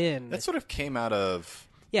brutality in... That sort of came out of...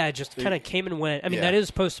 Yeah, it just kind of came and went. I mean, that is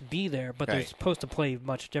supposed to be there, but they're supposed to play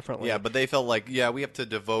much differently. Yeah, but they felt like, we have to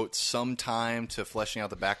devote some time to fleshing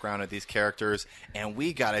out the background of these characters, and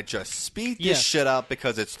we got to just speed this shit up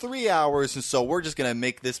because it's 3 hours, and so we're just going to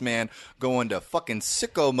make this man go into fucking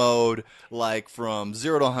sicko mode, like from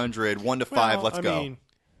 0 to 100, 1 to 5, let's go. Mean,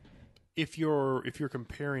 if you're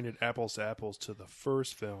comparing it apples to apples to the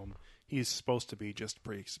first film, he's supposed to be just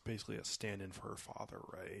basically a stand-in for her father,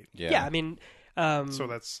 right? Yeah, I mean... so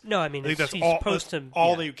that's no. I mean, I think he's that's supposed to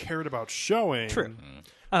all they cared about showing. True,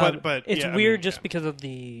 but it's yeah, weird just because of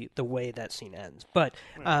the way that scene ends. But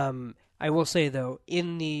I will say though,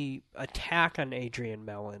 in the attack on Adrian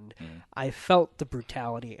Mellon, I felt the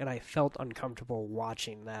brutality and I felt uncomfortable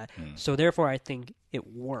watching that. So therefore, I think it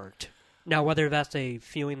worked. Now, whether that's a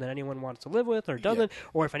feeling that anyone wants to live with or doesn't,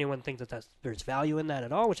 or if anyone thinks that there's value in that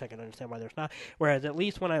at all, which I can understand why there's not. Whereas at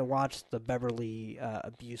least when I watched the Beverly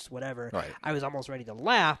abuse, whatever, I was almost ready to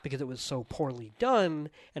laugh because it was so poorly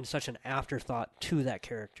done and such an afterthought to that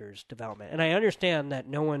character's development. And I understand that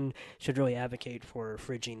no one should really advocate for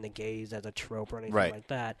fridging the gays as a trope or anything like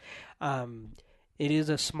that. It is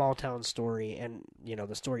a small town story, and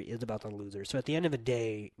the story is about the losers. So at the end of the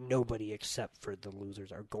day, nobody except for the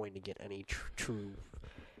losers are going to get any true,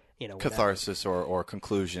 catharsis or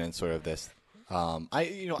conclusion in sort of this.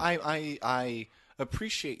 I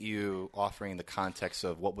appreciate you offering the context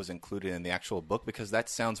of what was included in the actual book because that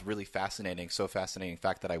sounds really fascinating. So fascinating, in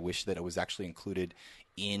fact, that I wish that it was actually included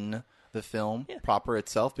in the film proper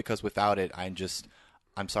itself. Because without it,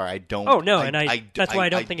 I'm sorry, I don't. Oh no, that's why I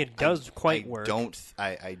don't think it does quite work.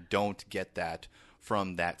 I don't get that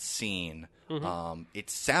from that scene. It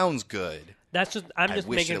sounds good. That's just I'm just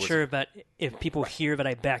making sure that if people hear that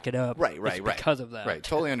I back it up, it's because of that. Right,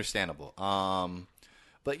 totally understandable.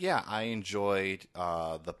 But yeah, I enjoyed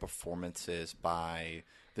the performances by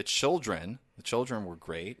the children. The children were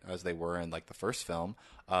great as they were in like the first film.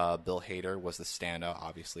 Bill Hader was the standout,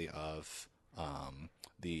 obviously, of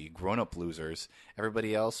the grown-up losers.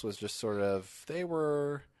 Everybody else was just sort of they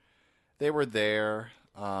were there.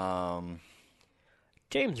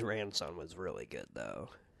 James Ransone was really good though.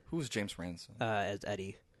 Who was James Ransone? As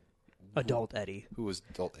Eddie, adult Eddie. Who was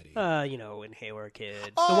adult Eddie? Inhaler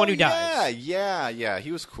Kid, the one who dies. Yeah.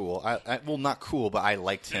 He was cool. Well, not cool, but I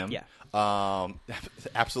liked him. Yeah.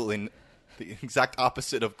 Absolutely. The exact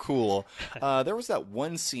opposite of cool. There was that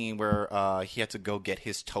one scene where he had to go get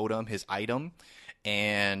his totem, his item,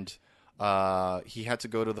 and he had to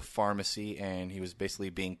go to the pharmacy, and he was basically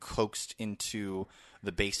being coaxed into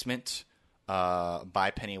the basement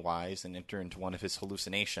by Pennywise and enter into one of his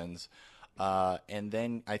hallucinations. And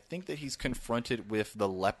then I think that he's confronted with the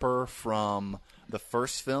leper from the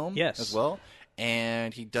first film as well.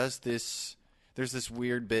 And he does this... There's this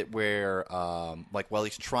weird bit where, while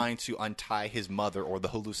he's trying to untie his mother or the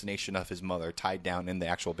hallucination of his mother tied down in the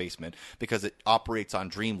actual basement, because it operates on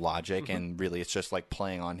dream logic, and really it's just like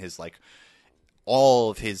playing on his all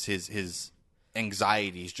of his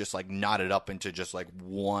anxieties just like knotted up into just like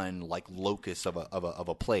one like locus of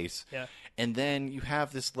a place. Yeah. And then you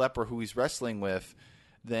have this leper who he's wrestling with.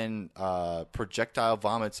 Then projectile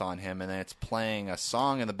vomits on him, and then it's playing a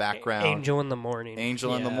song in the background. Angel in the Morning. In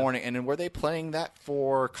the Morning. And then were they playing that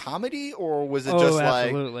for comedy, or was it just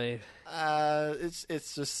absolutely.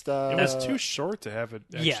 It's just... it was too short to have it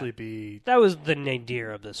actually be... That was the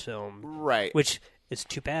nadir of this film. Right. Which is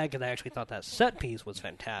too bad, because I actually thought that set piece was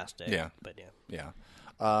fantastic. Yeah. But yeah.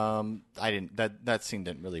 That scene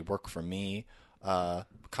didn't really work for me.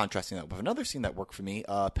 Contrasting that with another scene that worked for me,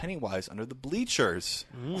 Pennywise under the bleachers.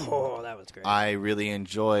 Oh, that was great. I really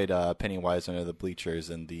enjoyed Pennywise under the bleachers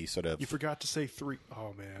and the sort of... You forgot to say 3.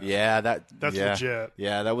 Oh, man. Yeah, that's legit.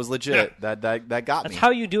 Yeah, that was legit. Yeah. That got me. That's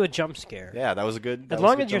how you do a jump scare. Yeah, that was a good... As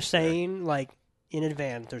long as you're saying, like, in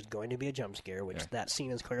advance there's going to be a jump scare, which that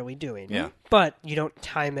scene is clearly doing. Yeah. But you don't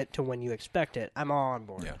time it to when you expect it. I'm all on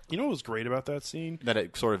board. Yeah. You know what was great about that scene? That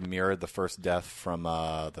it sort of mirrored the first death from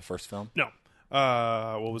the first film. No.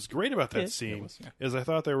 What was great about that scene is I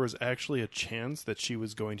thought there was actually a chance that she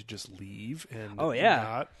was going to just leave and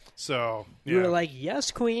not. So You were like,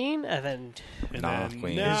 yes, queen, and then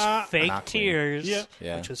Queen. fake Not queen. tears,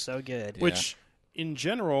 Yeah. which was so good. Which, in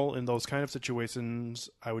general, in those kind of situations,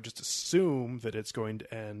 I would just assume that it's going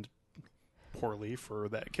to end poorly for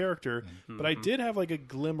that character. Mm-hmm. But I did have like a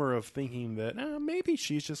glimmer of thinking that maybe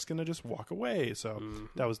she's just going to just walk away. So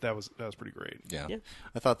that was pretty great. Yeah. Yeah.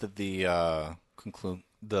 I thought that the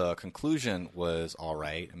conclusion was all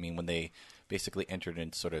right. I mean, when they basically entered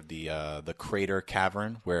into sort of the crater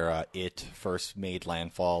cavern where it first made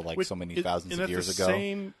landfall so many thousands of years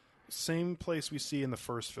ago. Same place we see in the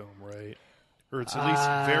first film, right? Or it's at least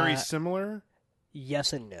very similar.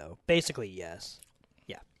 Yes and no. Basically, yes.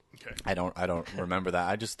 Yeah. Okay. I don't remember that.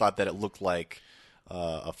 I just thought that it looked like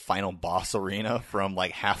a final boss arena from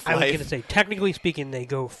like Half-Life. I was going to say, technically speaking, they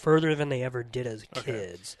go further than they ever did as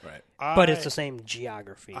kids. Right. But it's the same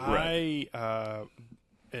geography.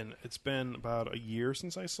 And it's been about a year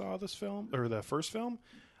since I saw this film, or the first film.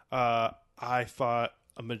 I thought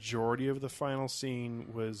a majority of the final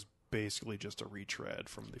scene was basically just a retread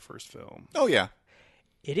from the first film. Oh yeah.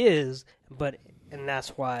 It is, and that's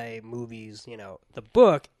why movies, the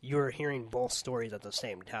book, you're hearing both stories at the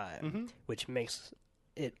same time, which makes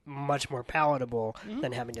it much more palatable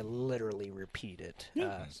than having to literally repeat it.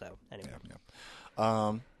 So, anyway.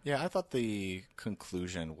 I thought the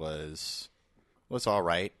conclusion was all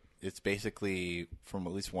right. It's basically, from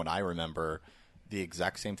at least what I remember, the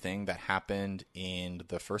exact same thing that happened in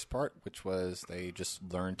the first part, which was they just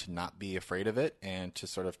learned to not be afraid of it and to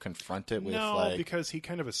sort of confront it with because he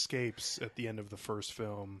kind of escapes at the end of the first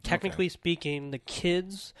film. Technically speaking, the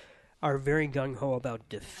kids are very gung-ho about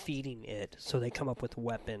defeating it, so they come up with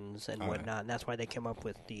weapons and whatnot, and that's why they come up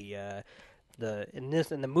with in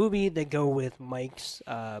the movie they go with Mike's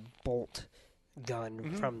bolt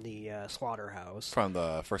gun from the slaughterhouse. From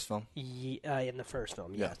the first film? In the first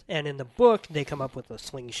film, yes. Yeah. And in the book, they come up with a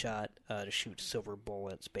slingshot to shoot silver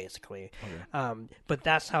bullets, basically. Okay. But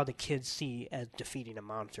that's how the kids see as defeating a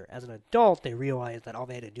monster. As an adult, they realize that all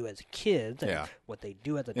they had to do as kids and what they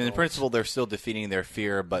do as adults. In principle, they're still defeating their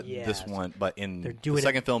fear, but in the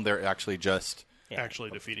second film, they're actually just... actually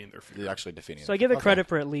defeating their fear. They're actually defeating So I give it credit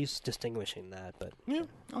for at least distinguishing that. But yeah.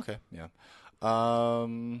 Okay, yeah.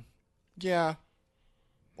 Yeah.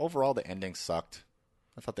 Overall, the ending sucked.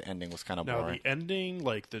 I thought the ending was kind of boring. Now, the ending,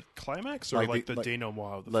 like the climax, or like the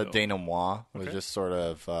denouement of the film? The denouement was just sort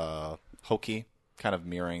of hokey, kind of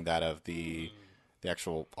mirroring that of the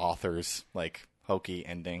actual author's, like, hokey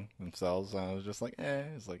ending themselves. I was just like,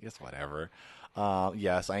 it's whatever.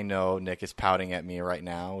 Yes, I know Nick is pouting at me right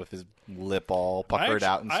now with his lip all puckered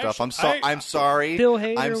out and stuff. I'm sorry. Bill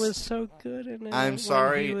Hader was so good in it. I'm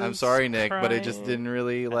sorry, Nick, but it just didn't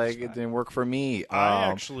really it didn't work for me. I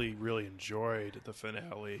actually really enjoyed the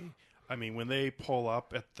finale. I mean, when they pull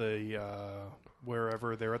up at the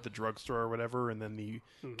wherever they're at the drugstore or whatever, and then the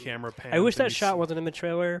camera pans. I wish that shot wasn't in the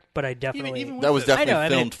trailer, but I definitely that was definitely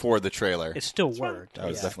filmed for the trailer. It still worked. That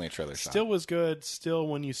was definitely a trailer shot. Still was good. Still,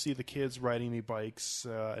 when you see the kids riding the bikes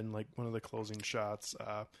and like one of the closing shots,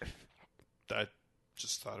 I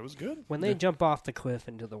just thought it was good. When they jump off the cliff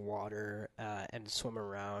into the water and swim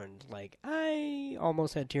around, like, I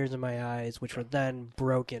almost had tears in my eyes, which were then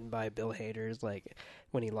broken by Bill Hader's, like,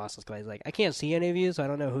 when he lost his guy. He's like, I can't see any of you, so I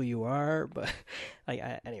don't know who you are, but,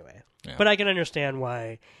 anyway. Yeah. But I can understand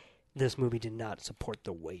why this movie did not support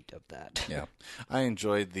the weight of that. Yeah. I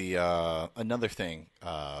enjoyed the, another thing,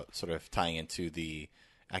 sort of tying into the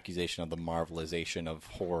accusation of the marvelization of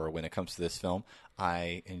horror when it comes to this film.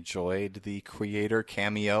 I enjoyed the creator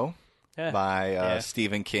cameo by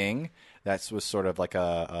Stephen King. That was sort of like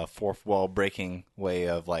a fourth wall breaking way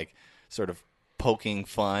of like sort of poking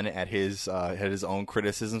fun at his own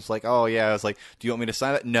criticisms. Like, oh yeah, I was like, do you want me to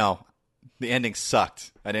sign it? No. The ending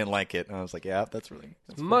sucked. I didn't like it. And I was like, yeah, that's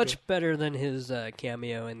much better than his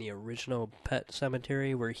cameo in the original Pet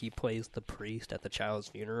Sematary, where he plays the priest at the child's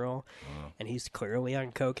funeral, and he's clearly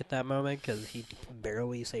on coke at that moment because he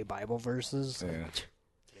barely say Bible verses.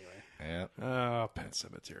 Yeah. Pet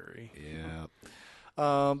Sematary. Yeah.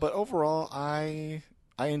 But overall, I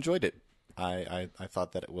enjoyed it. I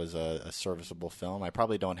thought that it was a serviceable film. I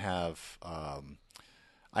probably don't have.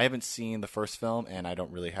 I haven't seen the first film, and I don't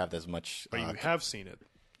really have as much. But you have seen it.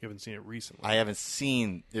 You haven't seen it recently. I haven't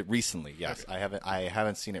seen it recently. Yes, okay. I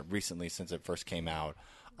haven't seen it recently since it first came out.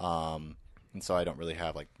 and so I don't really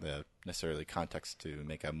have like the necessarily context to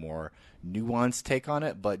make a more nuanced take on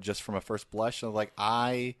it. But just from a first blush, like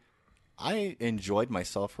I enjoyed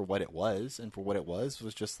myself for what it was, and for what it was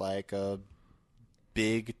just like a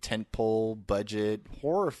big tentpole budget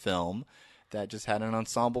horror film that just had an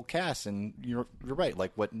ensemble cast. And you're right,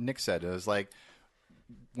 like what Nick said, it was like,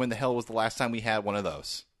 when the hell was the last time we had one of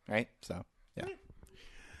those, right? So yeah.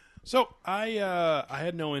 So I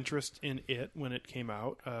had no interest in it when it came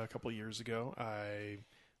out a couple of years ago.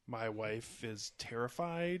 My wife is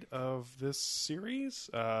terrified of this series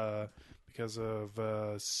because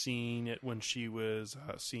of seeing it when she was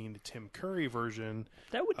seeing the Tim Curry version.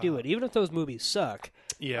 That would do it, even if those movies suck.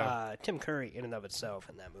 Yeah. Tim Curry, in and of itself,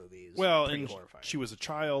 in that movie is and pretty horrifying. she was a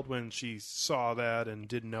child when she saw that and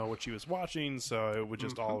didn't know what she was watching, so it would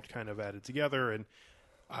just all kind of added together. And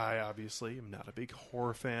I obviously am not a big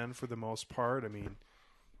horror fan for the most part. I mean,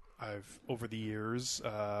 I've, over the years,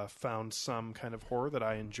 found some kind of horror that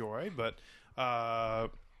I enjoy, but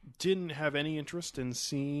didn't have any interest in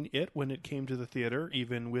seeing it when it came to the theater,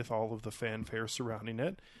 even with all of the fanfare surrounding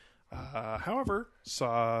it. However,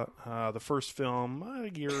 saw the first film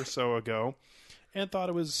a year or so ago and thought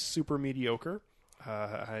it was super mediocre.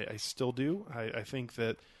 I still do. I think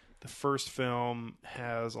that the first film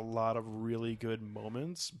has a lot of really good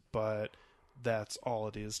moments, but that's all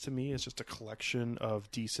it is to me. It's just a collection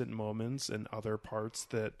of decent moments and other parts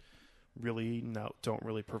that really don't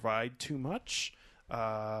really provide too much.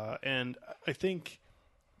 And I think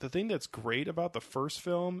the thing that's great about the first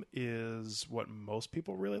film is what most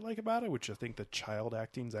people really like about it, which I think the child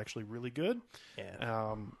acting is actually really good.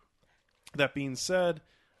 Yeah. That being said,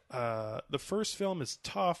 the first film is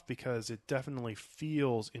tough because it definitely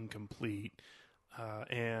feels incomplete,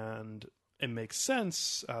 and it makes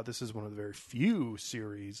sense. This is one of the very few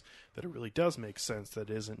series that it really does make sense, that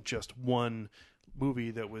isn't just one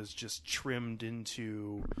movie that was just trimmed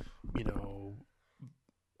into,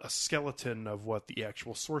 a skeleton of what the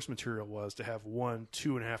actual source material was, to have 1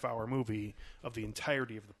 2.5 hour movie of the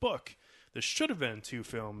entirety of the book. This should have been 2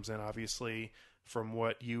 films, and obviously from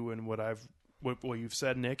what you and what you've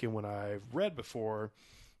said, Nick, and what I've read before,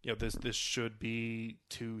 this should be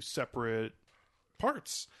 2 separate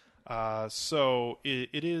parts. So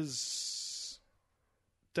it is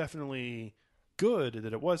definitely good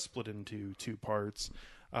that it was split into 2 parts.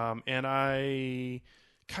 And I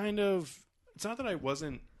kind of, it's not that I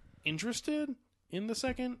wasn't interested in the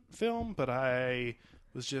second film, but I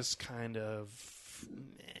was just kind of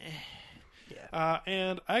meh. Yeah.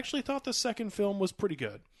 And I actually thought the second film was pretty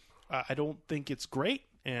good. I don't think it's great,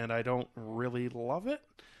 and I don't really love it.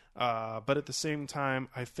 But at the same time,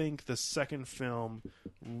 I think the second film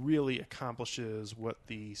really accomplishes what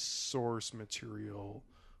the source material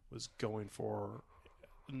was going for.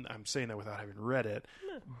 I'm saying that without having read it.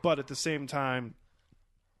 But at the same time,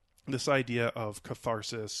 this idea of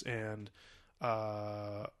catharsis and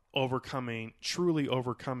truly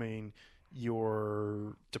overcoming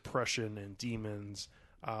your depression and demons,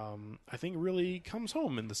 I think really comes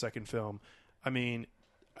home in the second film. I mean,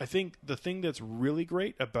 I think the thing that's really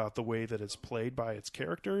great about the way that it's played by its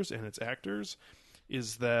characters and its actors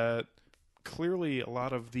is that clearly a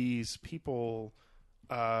lot of these people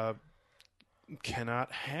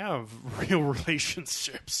cannot have real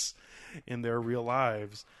relationships in their real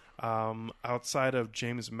lives. Outside of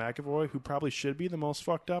James McAvoy, who probably should be the most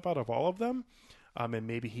fucked up out of all of them, and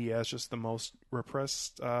maybe he has just the most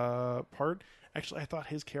repressed part. Actually, I thought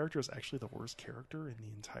his character was actually the worst character in the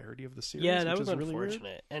entirety of the series. Yeah, that which was is really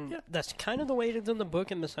unfortunate. weird. And that's kind of the way it is in the book,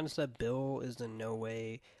 in the sense that Bill is in no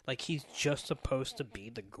way, like, he's just supposed to be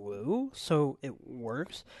the glue, so it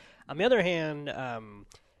works. On the other hand,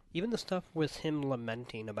 even the stuff with him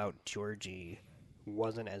lamenting about Georgie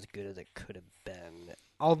wasn't as good as it could have been.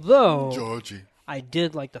 Although, Georgie. I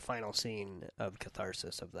did like the final scene of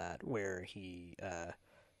catharsis of that, where he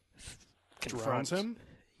confronts Drowns him?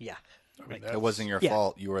 Yeah. I mean, It wasn't your Yeah.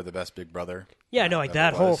 fault. You were the best big brother. Yeah, no, like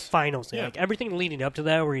that That whole was. final scene, Yeah. like everything leading up to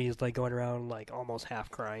that, where he's like going around like almost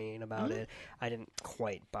half crying about Mm-hmm. it, I didn't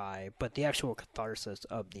quite buy. But the actual catharsis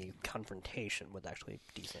of the confrontation was actually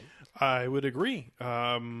decent. I would agree.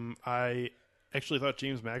 I actually thought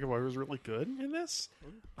James McAvoy was really good in this.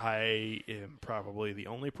 I am probably the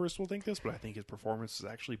only person who will think this, but I think his performance is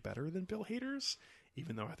actually better than Bill Hader's,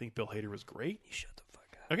 even though I think Bill Hader was great. You shut the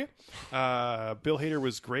fuck up. Okay. Bill Hader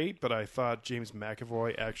was great, but I thought James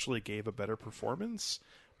McAvoy actually gave a better performance,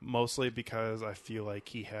 mostly because I feel like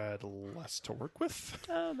he had less to work with.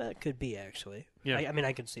 That could be actually. Yeah. I mean,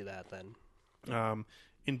 I can see that then.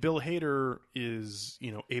 And Bill Hader is,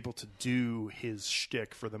 able to do his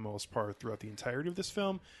shtick for the most part throughout the entirety of this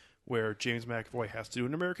film, where James McAvoy has to do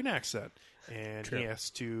an American accent, and True. he has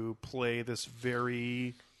to play this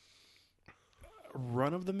very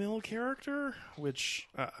run-of-the-mill character, which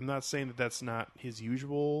I'm not saying that that's not his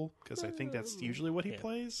usual, because I think that's usually what he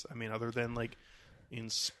plays. I mean, other than like in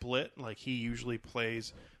Split, like he usually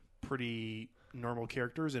plays pretty normal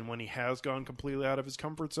characters, and when he has gone completely out of his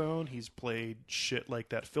comfort zone, he's played shit like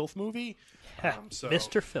that Filth movie. So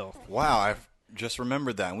Mr. Filth. Wow, I've just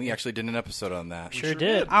remembered that. And we actually did an episode on that. Sure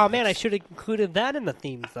did. Oh, man, I should have included that in the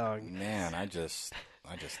theme song. Man, I just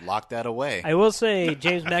locked that away. I will say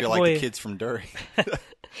James I feel like McAvoy... the kids from Dury.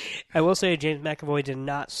 I will say James McAvoy did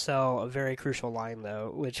not sell a very crucial line,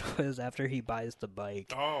 though, which was after he buys the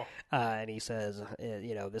bike. Oh. And he says,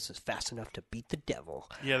 this is fast enough to beat the devil.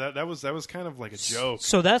 Yeah, that was kind of like a joke.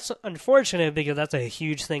 So that's unfortunate because that's a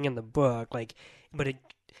huge thing in the book.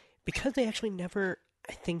 Because they actually never,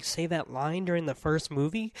 I think, say that line during the first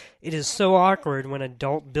movie, it is so awkward when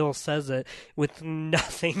adult Bill says it with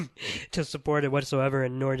nothing to support it whatsoever,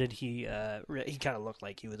 and nor did he. He kind of looked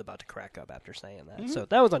like he was about to crack up after saying that. So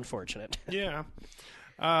that was unfortunate. Yeah.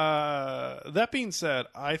 That being said,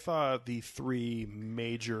 I thought the three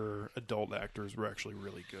major adult actors were actually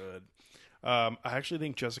really good. I actually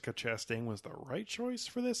think Jessica Chastain was the right choice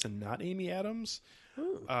for this and not Amy Adams.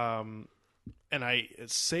 And I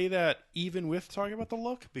say that even with talking about the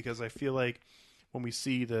look, because I feel like when we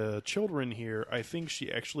see the children here, I think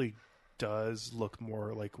she actually does look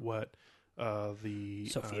more like what the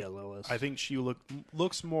Sophia Lillis. I think she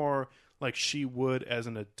looks more like she would as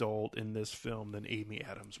an adult in this film than Amy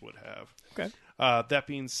Adams would have. Okay. That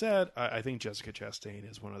being said, I think Jessica Chastain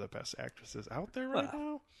is one of the best actresses out there right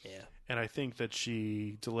now. Yeah. And I think that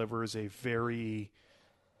she delivers a very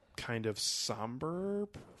kind of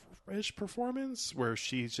somber-ish performance where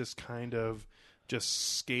she's just kind of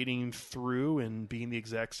just skating through and being the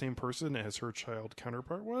exact same person as her child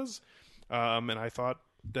counterpart was. And I thought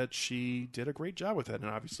that she did a great job with that. And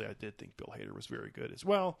obviously I did think Bill Hader was very good as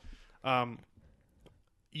well.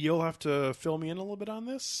 You'll have to fill me in a little bit on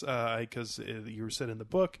this because you said in the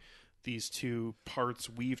book these two parts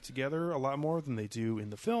weave together a lot more than they do in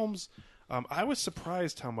the films. I was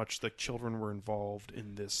surprised how much the children were involved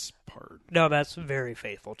in this part. No, that's very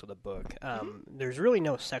faithful to the book. There's really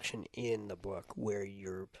no section in the book where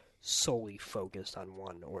you're solely focused on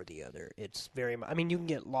one or the other. It's very I mean, you can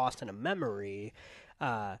get lost in a memory,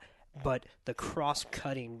 but the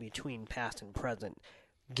cross-cutting between past and present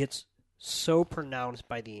gets so pronounced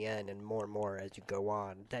by the end and more as you go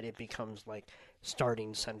on that it becomes like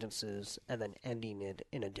starting sentences and then ending it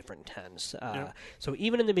in a different tense. So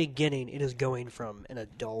even in the beginning, it is going from an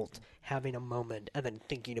adult having a moment and then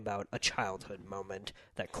thinking about a childhood moment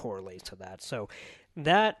that correlates to that. So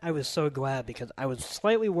that I was so glad because I was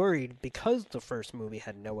slightly worried because the first movie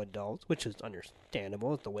had no adults, which is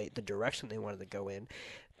understandable, it's the direction they wanted to go in.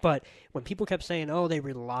 But when people kept saying, oh, they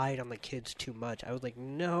relied on the kids too much, I was like,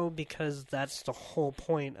 no, because that's the whole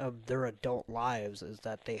point of their adult lives is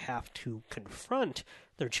that they have to confront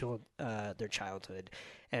their childhood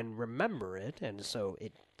and remember it. And so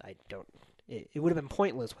it would have been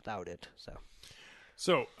pointless without it.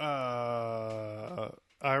 So I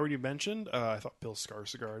already mentioned, I thought Bill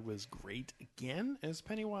Skarsgård was great again as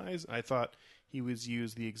Pennywise. I thought he was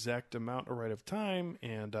used the exact amount or right of time,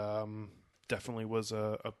 and definitely was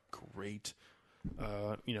a great,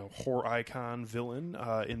 horror icon villain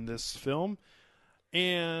in this film.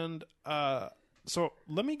 And so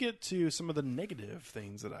let me get to some of the negative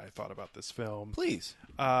things that I thought about this film. Please.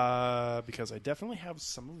 Because I definitely have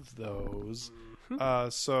some of those.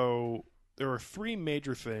 So there are three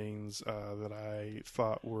major things that I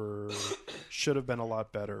thought should have been a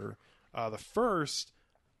lot better. The first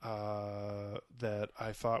that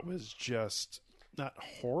I thought was just not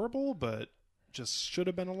horrible, but just should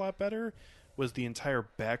have been a lot better was the entire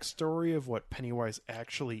backstory of what Pennywise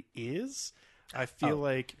actually is. I feel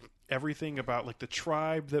like everything about like the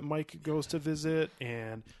tribe that Mike goes to visit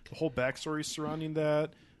and the whole backstory surrounding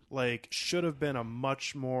that like should have been a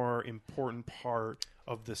much more important part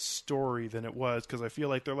of the story than it was, because I feel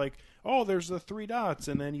like they're like, oh, there's the 3 dots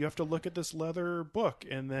and then you have to look at this leather book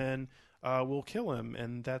and then we'll kill him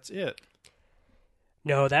and that's it.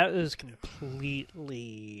 No, that was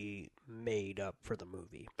completely made up for the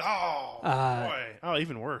movie. Oh, boy. Oh,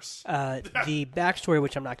 even worse. The backstory,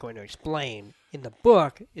 which I'm not going to explain, in the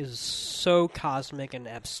book is so cosmic and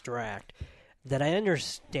abstract that I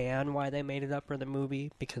understand why they made it up for the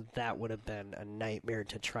movie, because that would have been a nightmare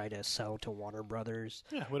to try to sell to Warner Brothers.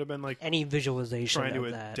 Yeah, it would have been like any visualization trying of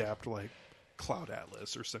to that. adapt like Cloud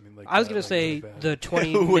Atlas or something like that. I was going to like, say really bad. the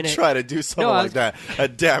 20 Who would minute try to do something No, I like that?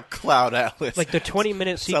 Adapt Cloud Atlas. like the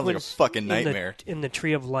 20-minute Sounds like a sequence fucking nightmare. in the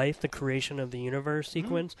Tree of Life, the creation of the universe Mm-hmm.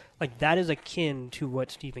 sequence, like that is akin to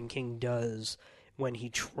what Stephen King does when he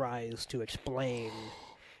tries to explain.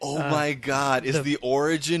 Oh my God! Is the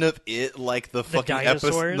origin of it like the fucking episode?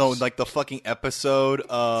 dinosaurs? No, like the fucking episode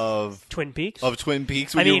of Twin Peaks? Twin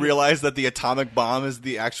Peaks when I mean- you realize that the atomic bomb is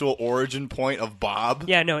the actual origin point of Bob.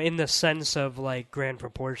 Yeah, no, in the sense of like grand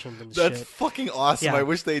proportions and That's shit. fucking awesome. Yeah. I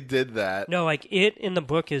wish they did that. No, like it in the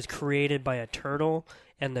book is created by a turtle,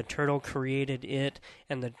 and the turtle created it,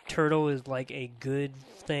 and the turtle is like a good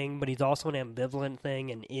thing, but he's also an ambivalent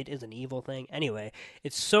thing, and it is an evil thing. Anyway,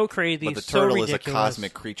 it's so crazy, But the so turtle ridiculous. is a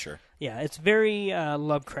cosmic creature. Yeah, it's very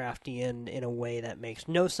Lovecraftian in a way that makes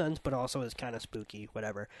no sense, but also is kind of spooky.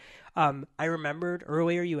 Whatever. I remembered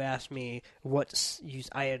earlier you asked me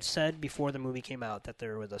I had said before the movie came out that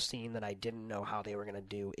there was a scene that I didn't know how they were going to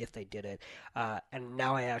do if they did it, and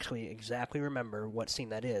now I actually exactly remember what scene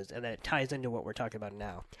that is, and that it ties into what we're talking about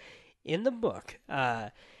now. In the book,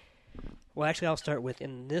 well, actually, I'll start with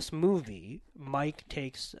in this movie, Mike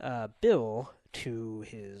takes Bill to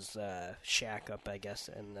his shack up, I guess,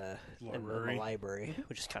 in the library,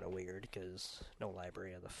 which is kind of weird because no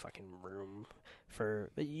library has a fucking room for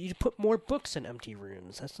you put more books in empty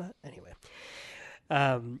rooms. That's not anyway.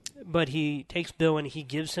 But he takes Bill and he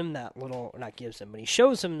gives him that little, not gives him, but he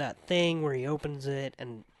shows him that thing where he opens it,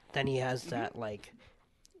 and then he has that like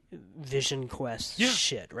Vision Quest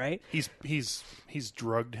shit, right? He's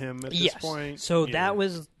drugged him at this Yes. point. So Yeah. that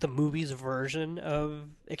was the movie's version of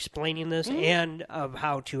explaining this and of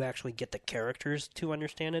how to actually get the characters to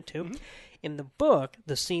understand it too. In the book,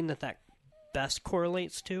 the scene that best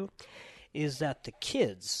correlates to is that the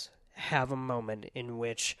kids have a moment in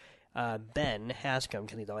which Ben Hascom,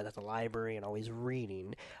 because he's always at the library and always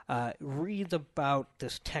reading, reads about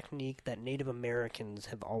this technique that Native Americans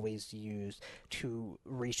have always used to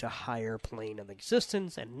reach a higher plane of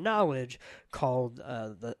existence and knowledge called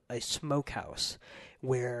a smokehouse,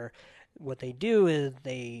 where what they do is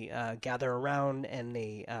they gather around and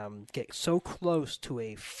they get so close to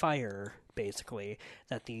a fire, basically,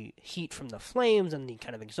 that the heat from the flames and the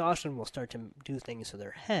kind of exhaustion will start to do things to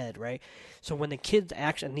their head, right? So when the kids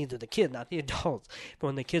actually, and these are the kids, not the adults, but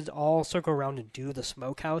when the kids all circle around to do the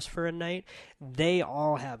smokehouse for a night, they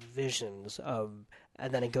all have visions of,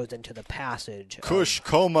 and then it goes into the passage. Kush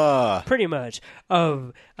coma. Pretty much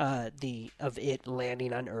of it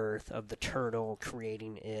landing on Earth, of the turtle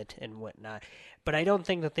creating it and whatnot. But I don't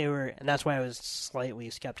think that they were, and that's why I was slightly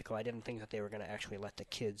skeptical. I didn't think that they were going to actually let the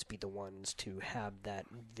kids be the ones to have that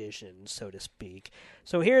vision, so to speak.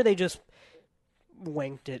 So here they just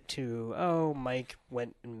winked it to, Mike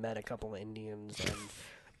went and met a couple of Indians,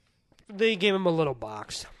 and they gave him a little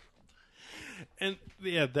box. And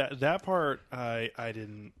yeah, that part I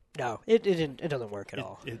didn't. No, it doesn't work at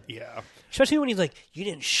all. Yeah. Especially when he's like, "You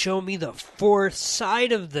didn't show me the fourth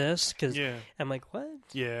side of this," because I'm like, "What?"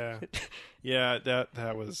 Yeah. Yeah.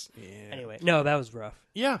 That was. Yeah. Anyway, no, that was rough.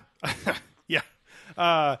 Yeah. Yeah.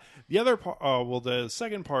 The other part. The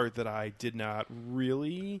second part that I did not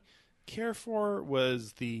really care for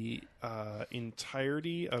was the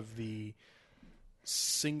entirety of the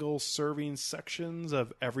single serving sections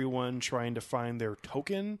of everyone trying to find their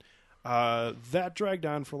token. That dragged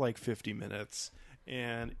on for like 50 minutes,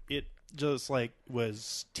 and it just like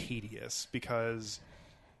was tedious because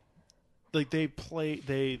like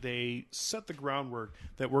they set the groundwork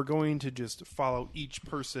that we're going to just follow each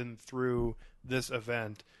person through this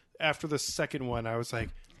event. After the second one, I was like,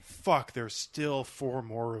 fuck, there's still 4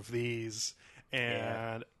 more of these.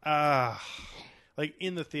 And like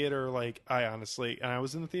in the theater, like I honestly, and I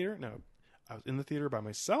was in the theater. No, I was in the theater by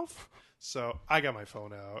myself, so I got my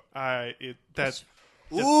phone out.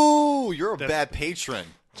 Ooh, you're a bad patron.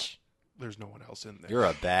 There's no one else in there. You're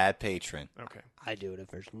a bad patron. Okay. I do it if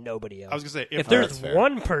there's nobody else. I was gonna say if there's that's fair.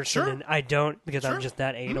 one person, Sure. and I don't because Sure. I'm just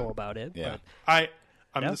that anal about it. Yeah. I'm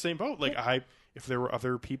No? in the same boat. Like if there were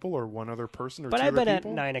other people or one other person or But two I've other been at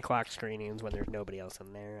people, 9:00 screenings when there's nobody else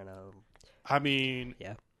in there, and I mean,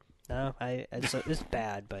 yeah. No, it's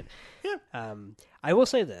bad, but yeah. I will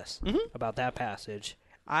say this about that passage.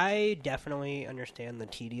 I definitely understand the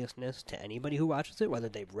tediousness to anybody who watches it, whether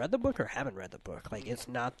they've read the book or haven't read the book. Like, it's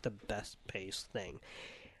not the best paced thing.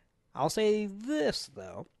 I'll say this,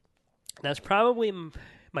 though. That's probably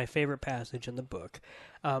my favorite passage in the book.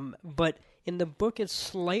 But in the book, it's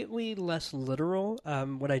slightly less literal.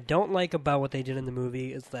 What I don't like about what they did in the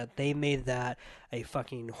movie is that they made that a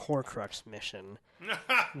fucking Horcrux mission.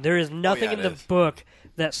 There is nothing yeah, in it the is. book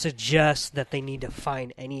that suggests that they need to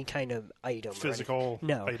find any kind of item. or Physical anything.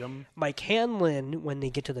 No. item. Mike Hanlon, when they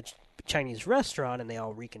get to the Chinese restaurant and they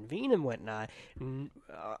all reconvene and whatnot,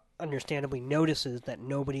 understandably notices that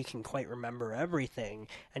nobody can quite remember everything.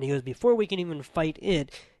 And he goes, before we can even fight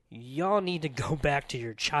it, y'all need to go back to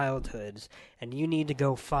your childhoods, and you need to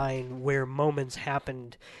go find where moments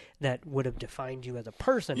happened that would have defined you as a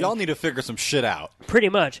person. Y'all need to figure some shit out. Pretty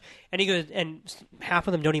much. And he goes, and half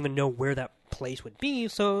of them don't even know where that place would be,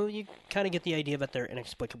 so you kind of get the idea that they're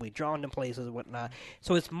inexplicably drawn to places and whatnot.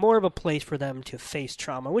 So it's more of a place for them to face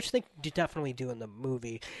trauma, which they definitely do in the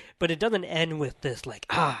movie. But it doesn't end with this, like,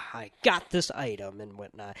 I got this item and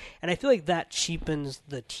whatnot. And I feel like that cheapens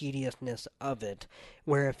the tediousness of it,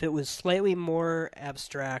 where if it was slightly more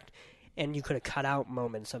abstract, and you could have cut out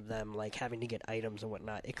moments of them, like having to get items and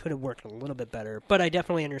whatnot, it could have worked a little bit better. But I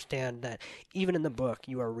definitely understand that even in the book,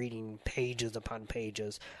 you are reading pages upon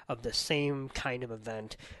pages of the same kind of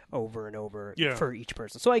event over and over for each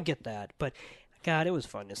person. So I get that. But, God, it was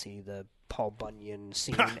fun to see the Paul Bunyan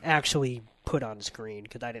scene actually put on screen,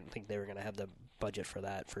 because I didn't think they were going to have the budget for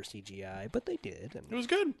that for CGI, but they did. And It was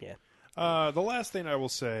good. Yeah. The last thing I will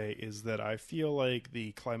say is that I feel like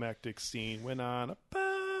the climactic scene went on about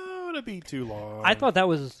a beat too long. I thought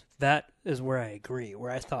that is where I agree, where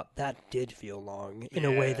I thought that did feel long in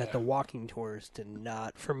a way that the walking tours did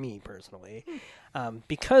not, for me personally,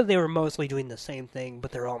 because they were mostly doing the same thing,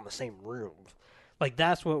 but they're all in the same room. Like,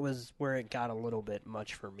 that's what was where it got a little bit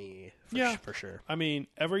much for me, for sure. I mean,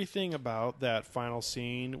 everything about that final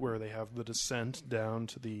scene where they have the descent down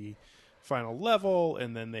to the final level,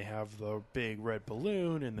 and then they have the big red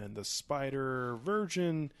balloon, and then the spider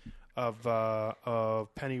version of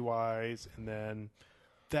Pennywise, and then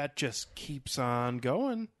that just keeps on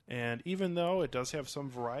going. And even though it does have some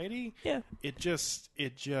variety, it just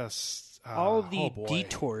all the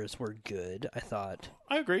detours were good, I thought.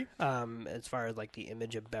 I agree. As far as like the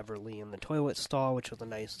image of Beverly in the toilet stall, which was a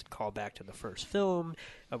nice callback to the first film,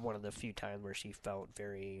 of one of the few times where she felt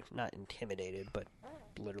very, not intimidated, but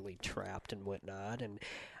literally trapped and whatnot, and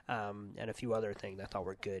a few other things I thought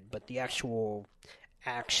were good. But the actual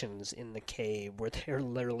actions in the cave where they're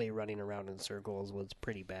literally running around in circles was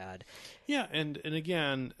pretty bad. Yeah, and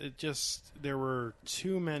again, it just, there were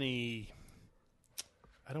too many,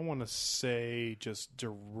 I don't want to say just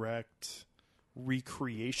direct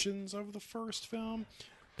recreations of the first film,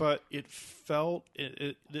 but it felt,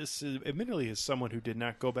 this is, admittedly as someone who did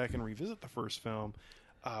not go back and revisit the first film,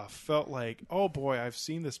 felt like, oh boy, I've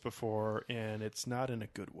seen this before, and it's not in a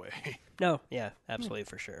good way. No, yeah, absolutely,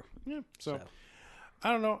 for sure. Yeah, so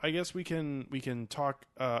I don't know. I guess we can talk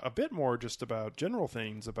a bit more just about general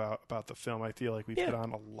things about the film. I feel like we've hit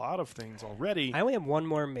on a lot of things already. I only have one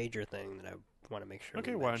more major thing that I want to make sure.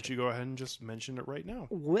 Okay, why don't you go ahead and just mention it right now?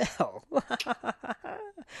 Well,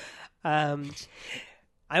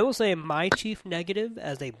 I will say my chief negative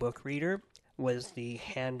as a book reader was the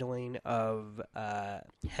handling of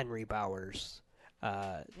Henry Bowers,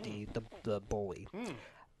 the bully.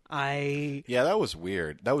 Yeah, that was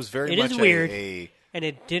weird. That was very It much is weird. a And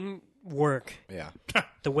it didn't work yeah.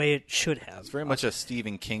 the way it should have. It's very much a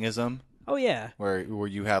Stephen Kingism. Oh, yeah. Where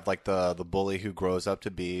you have like the bully who grows up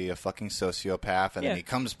to be a fucking sociopath, and then he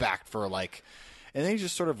comes back for like, and then he's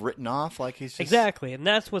just sort of written off like he's just, exactly, and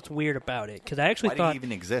that's what's weird about it, because I actually why thought did he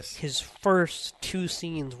even exist? His first two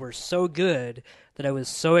scenes were so good that I was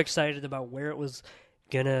so excited about where it was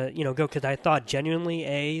gonna go, because I thought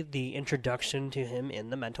genuinely the introduction to him in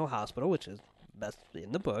the mental hospital, which is best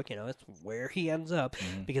in the book, it's where he ends up,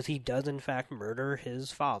 because he does in fact murder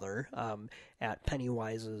his father at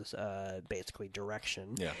Pennywise's basically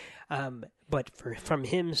direction. But from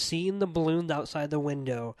him seeing the balloons outside the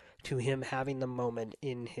window to him having the moment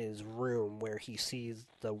in his room where he sees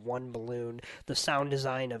the one balloon, the sound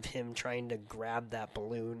design of him trying to grab that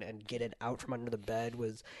balloon and get it out from under the bed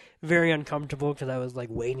was very uncomfortable, because I was like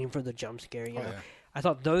waiting for the jump scare. I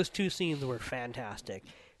thought those two scenes were fantastic.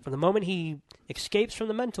 From the moment he escapes from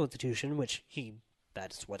the mental institution, which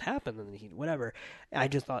that's what happened, and whatever, I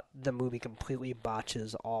just thought the movie completely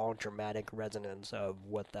botches all dramatic resonance of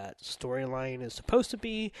what that storyline is supposed to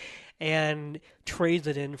be, and trades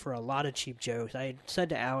it in for a lot of cheap jokes. I had said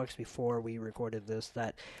to Alex before we recorded this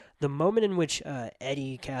that the moment in which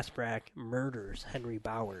Eddie Kaspbrak murders Henry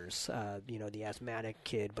Bowers, the asthmatic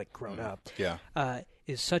kid but grown up,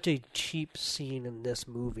 is such a cheap scene in this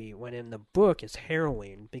movie, when in the book is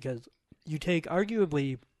harrowing, because you take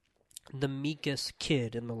arguably the meekest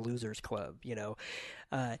kid in the Losers Club,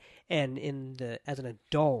 and as an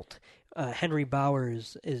adult, Henry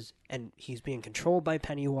Bowers and he's being controlled by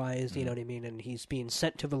Pennywise, you know what I mean, and he's being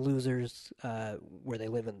sent to the Losers, where they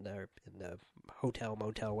live in the hotel,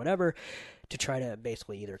 motel, whatever, to try to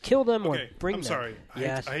basically either kill them or bring them. I'm sorry.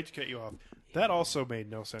 Yes. I hate to cut you off. That also made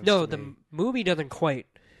no sense. No, to the me. movie doesn't quite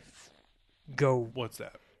go What's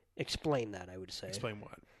that? explain that, I would say. Explain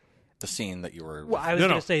what? The scene that you were. Well, I was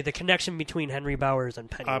going to say the connection between Henry Bowers and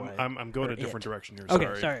Pennywise. I'm going or a different it. direction here.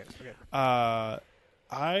 Okay, sorry. Okay.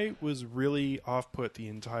 I was really off put the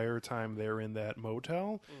entire time they were in that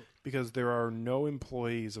motel because there are no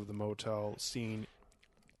employees of the motel seen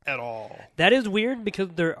at all. That is weird because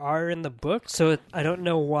there are in the book, so I don't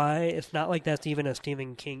know why. It's not like that's even a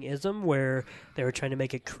Stephen King-ism where they were trying to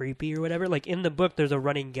make it creepy or whatever. Like, in the book, there's a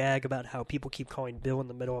running gag about how people keep calling Bill in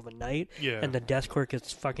the middle of the night, and the desk clerk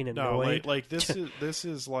gets fucking annoyed. No, like this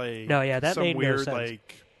is like no, yeah, that some made weird no sense.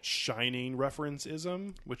 like Shining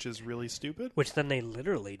reference-ism, which is really stupid. Which then they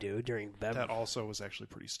literally do during Bev. That also was actually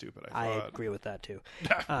pretty stupid, I thought. agree with that, too.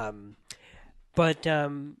 But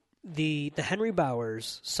the Henry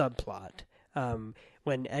Bowers subplot,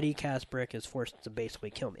 when Eddie Kasprick is forced to basically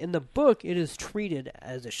kill him. In the book, it is treated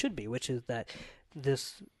as it should be, which is that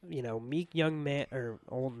this, meek young man, or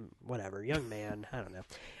old, whatever, young man, I don't know.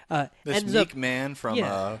 This ends meek up, man from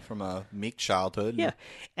a meek childhood. Yeah,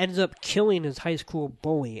 ends up killing his high school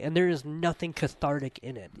bully, and there is nothing cathartic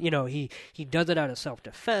in it. He does it out of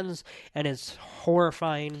self-defense, and it's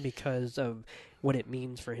horrifying because of what it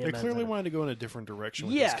means for him. They clearly wanted to go in a different direction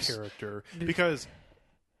with Yes. his character because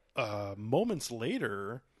moments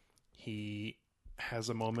later, he has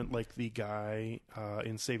a moment like the guy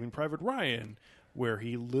in Saving Private Ryan, where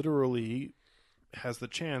he literally has the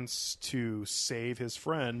chance to save his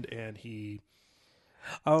friend, and he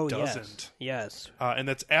doesn't. Yes. And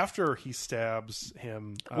that's after he stabs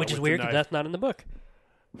him. Which is with weird the because knife. that's not in the book.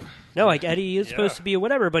 No, like Eddie is supposed to be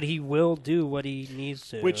whatever, but he will do what he needs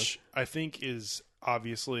to. Which I think is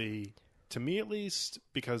obviously, to me at least,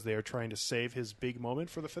 because they are trying to save his big moment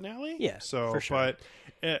for the finale. Yeah, So, for sure.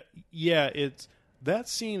 but it's that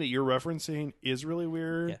scene that you're referencing is really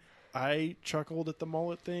weird. Yeah. I chuckled at the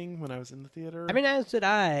mullet thing when I was in the theater. I mean, as did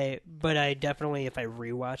I, but I definitely, if I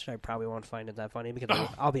rewatch it, I probably won't find it that funny because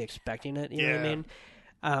I'll be expecting it. You know what I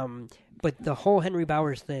mean? But the whole Henry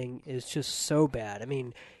Bowers thing is just so bad. I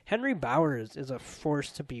mean, Henry Bowers is a force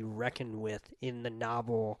to be reckoned with in the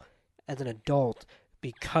novel as an adult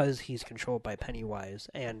because he's controlled by Pennywise.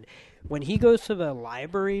 And when he goes to the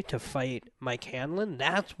library to fight Mike Hanlon,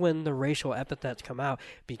 that's when the racial epithets come out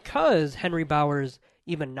because Henry Bowers,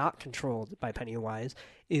 even not controlled by Pennywise,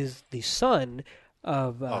 is the son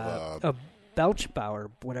of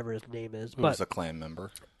Belchbauer, whatever his name is. Who was a Klan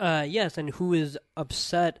member. Yes, and who is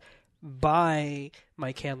upset by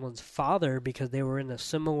Mike Hanlon's father because they were in a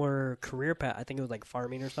similar career path. I think it was like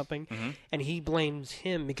farming or something. Mm-hmm. And he blames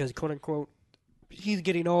him because, quote unquote, he's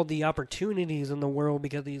getting all the opportunities in the world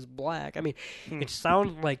because he's black. I mean, it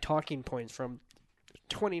sounds like talking points from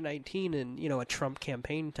 2019 and, a Trump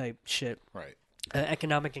campaign type shit. Right.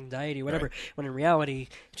 Economic anxiety, whatever. Right. When in reality,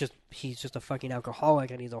 he's just a fucking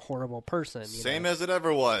alcoholic and he's a horrible person. Same as it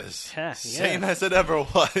ever was. Yeah, Same as it ever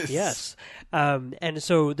was. Yes. And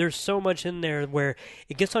so there's so much in there where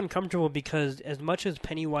it gets uncomfortable because as much as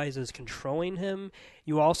Pennywise is controlling him,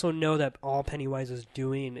 you also know that all Pennywise is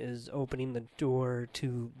doing is opening the door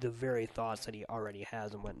to the very thoughts that he already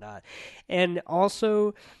has and whatnot. And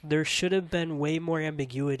also, there should have been way more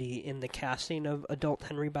ambiguity in the casting of adult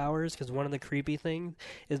Henry Bowers because one of the creepy things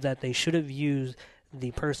is that they should have used the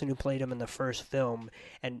person who played him in the first film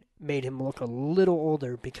and made him look a little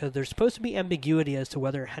older because there's supposed to be ambiguity as to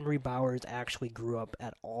whether Henry Bowers actually grew up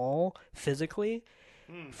at all physically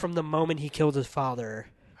from the moment he killed his father.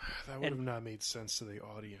 That would have not made sense to the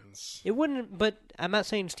audience. It wouldn't, but I'm not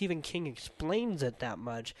saying Stephen King explains it that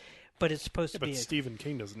much, but it's supposed to be. But Stephen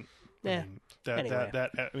King doesn't. Yeah.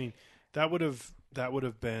 That would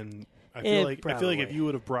have been. I feel like if you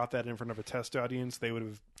would have brought that in front of a test audience, they would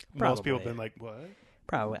have. Most people have been like, "What?"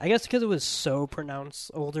 Probably. I guess because it was so pronounced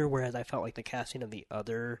older, whereas I felt like the casting of the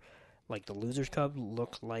other, like the Losers Club,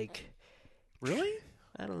 looked like. Really?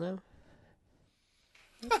 I don't know.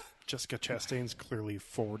 Jessica Chastain's clearly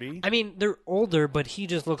 40. I mean, they're older, but he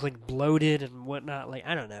just looks like bloated and whatnot. Like,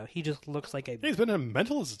 I don't know. He just looks like a. He's been in a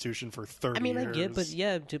mental institution for 30 I mean, years. I get,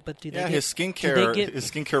 but but do they Yeah, get, his do they skincare get- his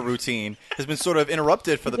skincare routine has been sort of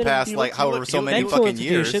interrupted for the He past looks- like however so many mental fucking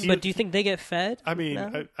years. institution, but do you think they get fed? I mean,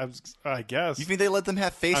 No? I guess. You think they let them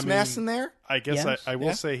have face I mean, masks in there? I guess Yes. I will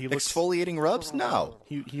Yeah? say he looks Exfoliating rubs? No.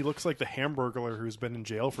 he looks like the Hamburglar who's been in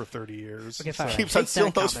jail for 30 years. Okay, fine. Keeps Take on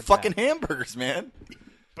stealing that those comment fucking back. hamburgers, man.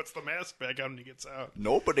 Puts the mask back on when he gets out.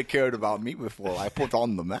 Nobody cared about me before I put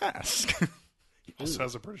on the mask. He also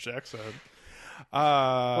has a British accent.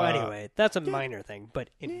 Well, anyway, that's a minor thing, but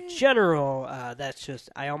in general, that's just.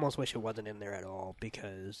 I almost wish it wasn't in there at all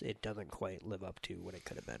because it doesn't quite live up to what it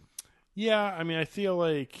could have been. Yeah, I mean, I feel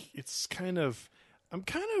like it's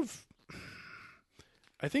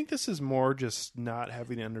I think this is more just not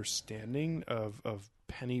having an understanding of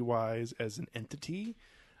Pennywise as an entity.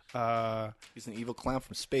 He's an evil clown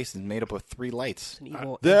from space and made up of 3 lights. An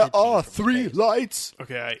evil There entity are from 3 space. lights.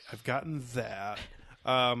 Okay, I've gotten that.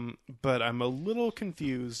 But I'm a little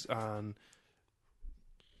confused on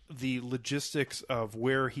the logistics of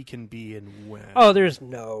where he can be and when. Oh, there's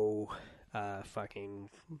no fucking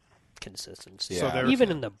consistency. So there- even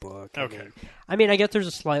in the book. Okay. I mean, I guess there's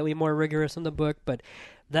a slightly more rigorous in the book, but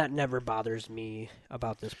that never bothers me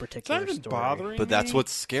about this It's particular not even story. bothering But that's me.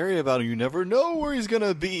 what's scary about him. You never know where he's going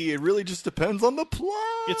to be. It really just depends on the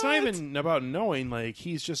plot. It's not even about knowing. Like,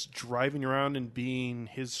 he's just driving around and being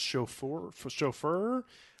his chauffeur,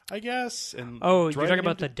 I guess. And Oh, you're driving talking him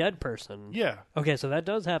about to- the dead person. Yeah, Okay, so that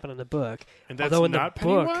does happen in the book. and that's Although in not the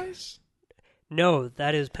book, Pennywise. no,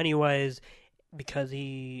 that is Pennywise because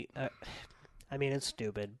he. I mean, it's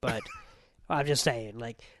stupid, but I'm just saying,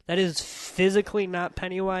 like, that is physically not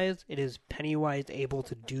Pennywise. It is Pennywise able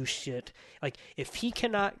to do shit. Like, if he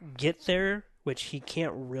cannot get there, which he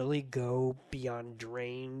can't really go beyond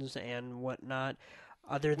drains and whatnot,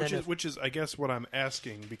 other than Which is, I guess, what I'm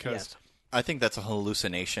asking because Yes. I think that's a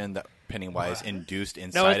hallucination that Pennywise induced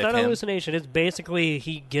inside No, it's of not a him. hallucination. It's basically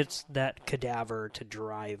he gets that cadaver to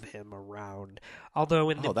drive him around. Although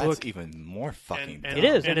in the Oh, that's book, even more fucking dumb. It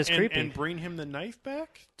is, and it's creepy. And bring him the knife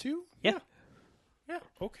back too. yeah, Yeah.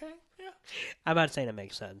 Okay. Yeah. I'm not saying it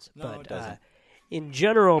makes sense, No, but it doesn't. in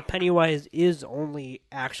general, Pennywise is only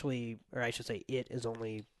actually, or I should say, it is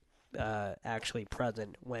only actually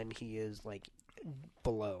present when he is like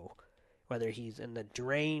below, whether he's in the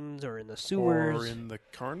drains or in the sewers. Or in the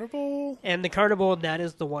carnival. And the carnival, that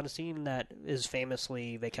is the one scene that is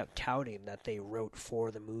famously, they kept touting that they wrote for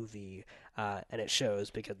the movie, and it shows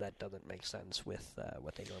because that doesn't make sense with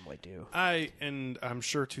what they normally do. And I'm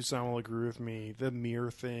sure Tucson will agree with me. The mirror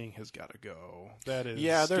thing has got to go. That is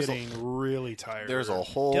there's getting really tired. There's a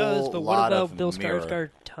whole Does, but what lot about of Bill mirror.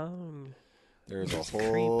 Skarsgård's tongue? There's a It's whole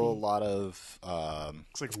creepy. lot of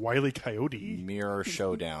It's like Wile E. Coyote. mirror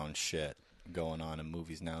showdown shit going on in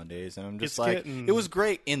movies nowadays, and I'm just It's like, getting- it was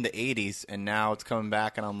great in the '80s, and now it's coming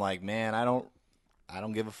back, and I'm like, man, I don't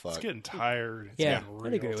give a fuck. It's getting tired. It's Yeah, getting I'd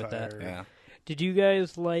real agree with that. tired. Yeah. Did you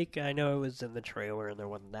guys like, I know it was in the trailer and there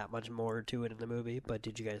wasn't that much more to it in the movie, but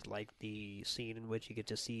did you guys like the scene in which you get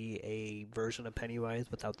to see a version of Pennywise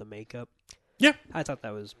without the makeup? Yeah. I thought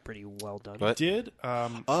that was pretty well done. What? Did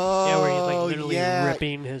Oh, Yeah, where he's like literally yeah.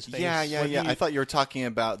 ripping his face. Yeah. When I thought you were talking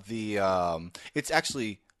about the. It's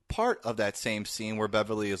actually part of that same scene where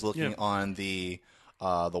Beverly is looking Yeah. on the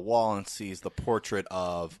wall and sees the portrait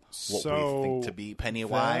of what we think to be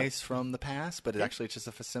Pennywise from the past, but actually it's just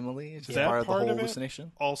a facsimile. It's just that part of the whole it.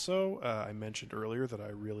 hallucination. Also, I mentioned earlier that I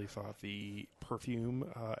really thought the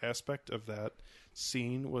perfume aspect of that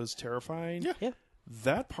scene was terrifying. Yeah.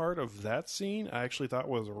 That part of that scene I actually thought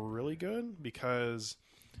was really good because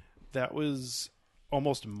that was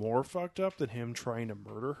almost more fucked up than him trying to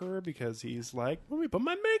murder her because he's like, let me put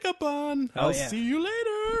my makeup on. Oh, I'll yeah. see you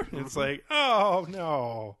later. And it's like, oh,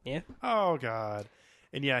 no. Yeah. Oh, God.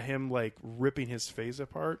 And yeah, him like ripping his face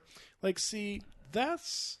apart. Like, see,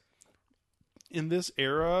 that's in this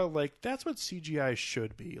era, like, that's what CGI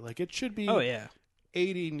should be. Like, it should be Oh, yeah.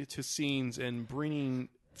 aiding to scenes and bringing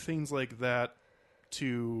things like that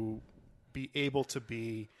to be able to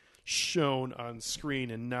be shown on screen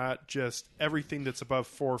and not just everything that's above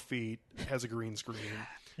 4 feet has a green screen.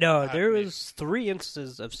 No, there was 3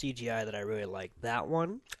 instances of CGI that I really liked. That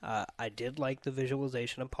one, I did like the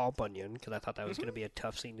visualization of Paul Bunyan because I thought that was going to be a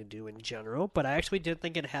tough scene to do in general. But I actually did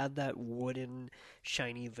think it had that wooden,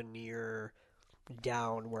 shiny veneer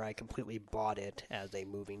down where I completely bought it as a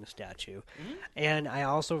moving statue. And I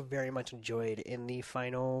also very much enjoyed in the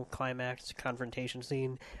final climax confrontation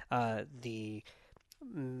scene the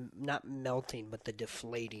not melting but the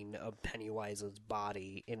deflating of Pennywise's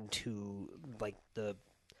body into like the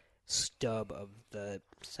stub of the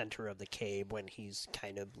center of the cave when he's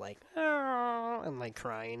kind of like, "Ah," and like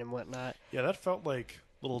crying and whatnot. Yeah, that felt like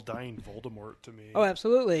little dying Voldemort to me. Oh,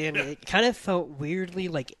 absolutely. And it kind of felt weirdly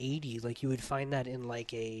like 80s. Like you would find that in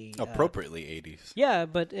like a... Appropriately 80s. yeah,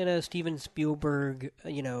 but in a Steven Spielberg,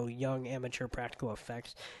 young amateur practical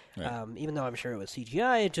effects. Right. Even though I'm sure it was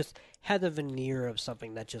CGI, it just had the veneer of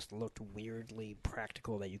something that just looked weirdly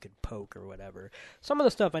practical that you could poke or whatever. Some of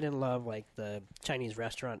the stuff I didn't love, like the Chinese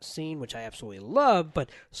restaurant scene, which I absolutely love,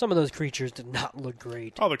 but some of those creatures did not look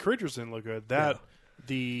great. Oh, the creatures didn't look good.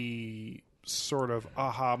 The sort of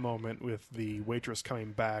aha moment with the waitress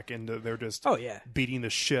coming back and they're just beating the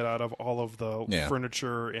shit out of all of the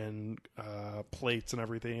furniture and plates and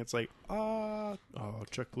everything. It's like,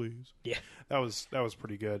 check please. Yeah. That was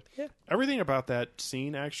pretty good. Yeah. Everything about that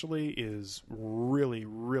scene actually is really,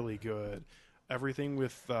 really good. Everything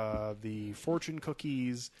with the fortune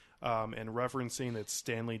cookies and referencing that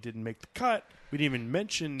Stanley didn't make the cut. We didn't even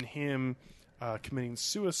mention him committing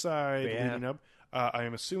suicide leading up. I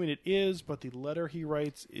am assuming it is, but the letter he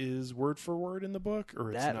writes is word for word in the book,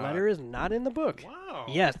 or it's not? That letter is not in the book. Wow.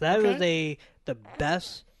 Yes, that was the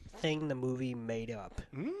best thing the movie made up.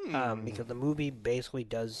 Because the movie basically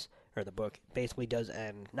does, or the book basically does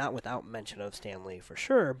end, not without mention of Stanley for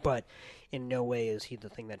sure, but in no way is he the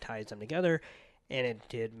thing that ties them together, and it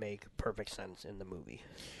did make perfect sense in the movie.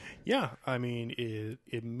 Yeah, I mean,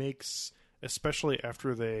 it makes, especially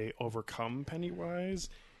after they overcome Pennywise,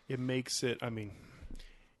 it makes it, I mean,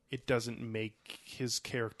 it doesn't make his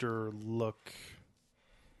character look,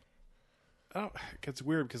 it's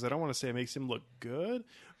weird because I don't want to say it makes him look good,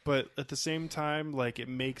 but at the same time, like, it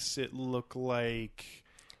makes it look like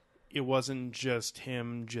it wasn't just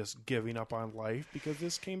him just giving up on life because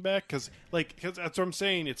this came back. Because that's what I'm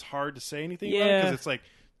saying, it's hard to say anything about it because it's like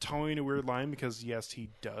towing a weird line because, yes, he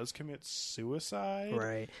does commit suicide.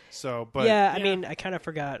 Right. So, but... Yeah, I mean, I kind of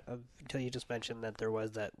forgot until you just mentioned that there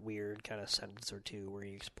was that weird kind of sentence or two where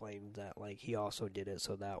he explained that, like, he also did it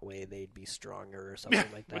so that way they'd be stronger or something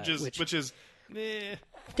like that. Which is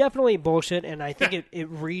definitely bullshit, and I think it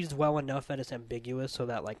reads well enough that it's ambiguous so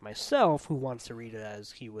that, like, myself, who wants to read it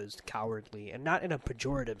as he was cowardly, and not in a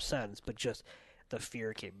pejorative sense, but just... the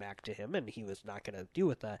fear came back to him, and he was not going to deal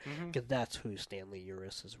with that because that's who Stanley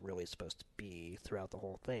Uris is really supposed to be throughout the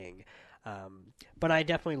whole thing. But I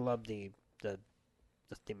definitely love the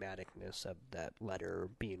thematicness of that letter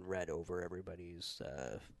being read over everybody's,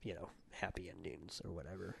 happy endings or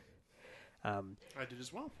whatever. I did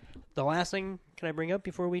as well. The last thing can I bring up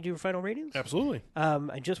before we do final ratings? Absolutely.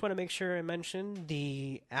 I just want to make sure I mention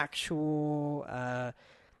the actual,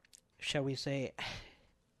 shall we say...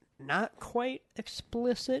 not quite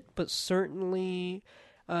explicit, but certainly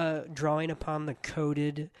drawing upon the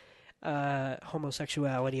coded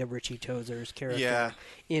homosexuality of Richie Tozer's character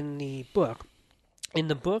in the book. In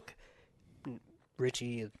the book,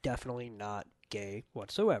 Richie is definitely not gay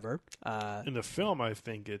whatsoever. In the film, I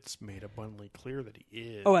think it's made abundantly clear that he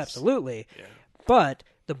is. Oh, absolutely. Yeah. But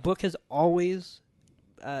the book has always,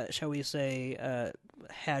 shall we say...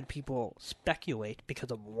 had people speculate because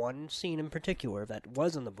of one scene in particular that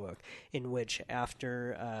was in the book, in which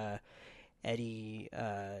after Eddie,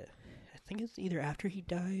 I think it's either after he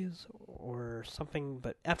dies or something,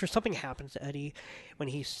 but after something happens to Eddie, when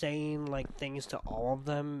he's saying like things to all of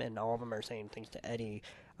them, and all of them are saying things to Eddie,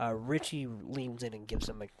 Richie leans in and gives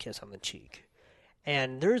him a kiss on the cheek.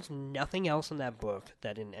 And there's nothing else in that book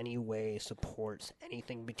that in any way supports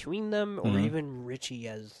anything between them or even Richie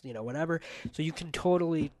as, whatever. So you can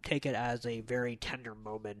totally take it as a very tender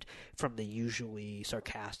moment from the usually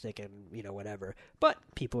sarcastic and, whatever. But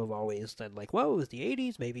people have always said, like, well, it was the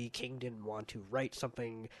 80s. Maybe King didn't want to write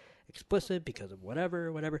something explicit because of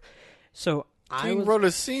whatever. So King wrote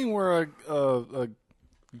a scene where a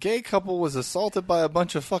gay couple was assaulted by a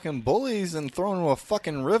bunch of fucking bullies and thrown into a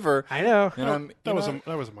fucking river. I know. That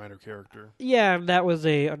was a minor character. Yeah, that was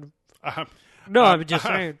a... no, I'm just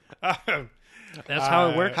saying. That's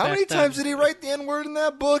how it worked. How many times did he write the N-word in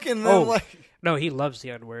that book? And then No, he loves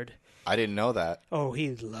the N-word. I didn't know that. Oh,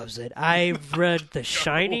 he loves it. I've read The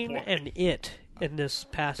Shining and It in this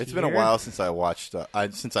past year. It's been a while since I watched,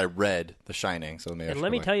 since I read The Shining. So let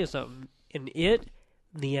me tell you something. In It...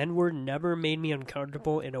 the N-word never made me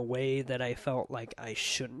uncomfortable in a way that I felt like I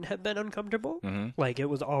shouldn't have been uncomfortable. Mm-hmm. Like, it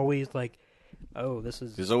was always like, oh, this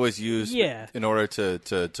is... It's always used in order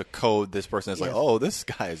to code this person as like, oh, this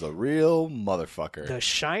guy is a real motherfucker. The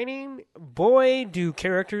Shining, boy, do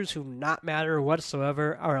characters who not matter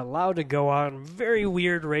whatsoever are allowed to go on very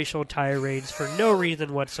weird racial tirades for no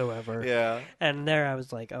reason whatsoever. Yeah. And there I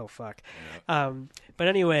was like, oh, fuck. Yeah. But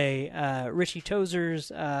anyway, Richie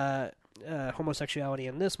Tozer's... homosexuality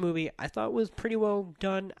in this movie, I thought was pretty well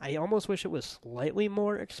done. I almost wish it was slightly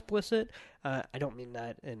more explicit. I don't mean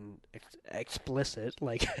that in explicit,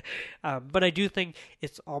 like, but I do think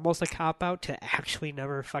it's almost a cop-out to actually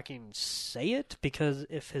never fucking say it, because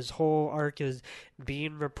if his whole arc is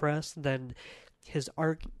being repressed, then his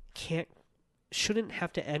arc shouldn't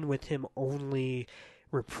have to end with him only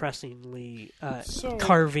repressingly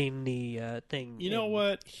carving the thing. You know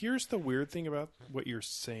what? Here's the weird thing about what you're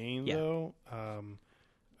saying, though.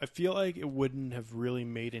 I feel like it wouldn't have really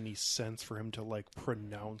made any sense for him to like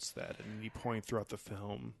pronounce that at any point throughout the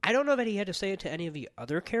film. I don't know that he had to say it to any of the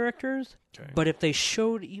other characters, but if they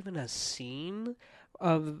showed even a scene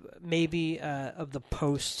of maybe of the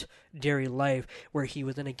post-Derry life where he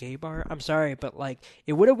was in a gay bar, I'm sorry, but like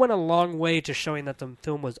it would have went a long way to showing that the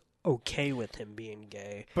film was okay with him being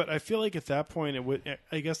gay. But I feel like at that point it would.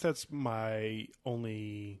 I guess that's my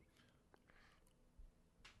only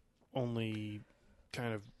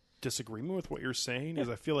kind of disagreement with what you're saying is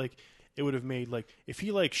I feel like it would have made like if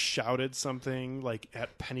he like shouted something like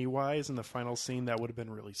at Pennywise in the final scene, that would have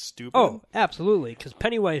been really stupid. Oh, absolutely, because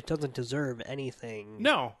Pennywise doesn't deserve anything.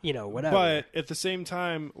 No, whatever. But at the same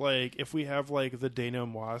time, like if we have like the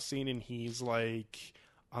denouement scene and he's like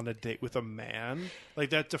on a date with a man,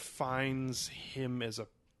 like that defines him as a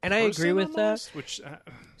and I agree with almost, that. Which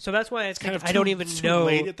so that's why I think kind of I don't even know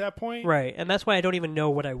late at that point, right? And that's why I don't even know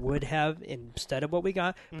what I would have instead of what we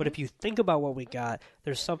got. But if you think about what we got,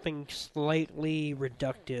 there's something slightly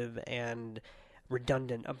reductive and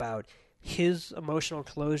redundant about his emotional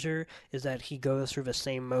closure. Is that he goes through the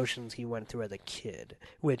same motions he went through as a kid,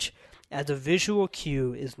 which as a visual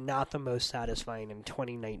cue is not the most satisfying in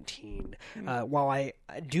 2019. While I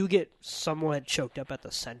do get somewhat choked up at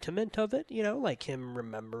the sentiment of it, like him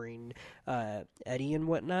remembering Eddie and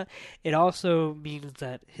whatnot, it also means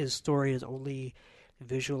that his story is only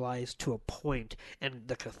visualized to a point, and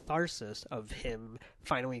the catharsis of him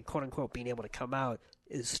finally, quote-unquote, being able to come out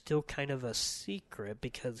is still kind of a secret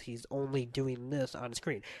because he's only doing this on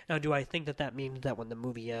screen. Now, do I think that means that when the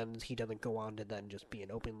movie ends, he doesn't go on to then just be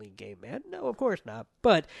an openly gay man? No, of course not.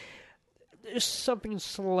 But there's something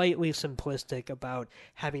slightly simplistic about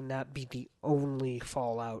having that be the only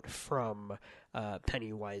fallout from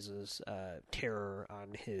Pennywise's terror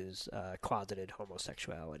on his closeted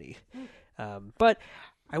homosexuality. But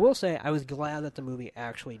I will say I was glad that the movie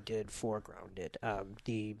actually did foreground it.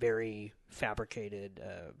 The very fabricated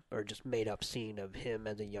or just made-up scene of him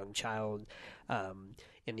as a young child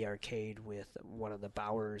in the arcade with one of the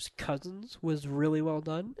Bowers cousins was really well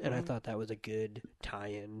done, and I thought that was a good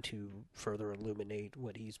tie-in to further illuminate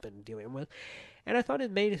what he's been dealing with. And I thought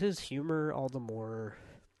it made his humor all the more,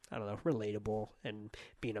 I don't know, relatable and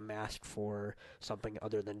being a mask for something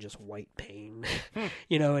other than just white pain,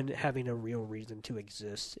 and having a real reason to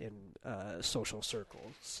exist in social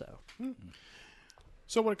circles.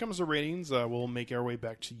 So when it comes to ratings, we'll make our way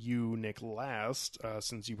back to you, Nick, last,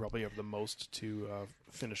 since you probably have the most to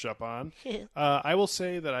finish up on. I will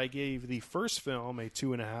say that I gave the first film a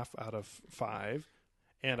 2.5 out of 5.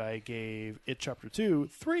 And I gave It Chapter 2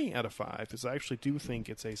 3 out of 5, because I actually do think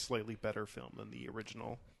it's a slightly better film than the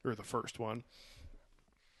original, or the first one.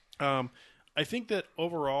 I think that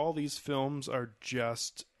overall these films are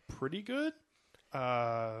just pretty good.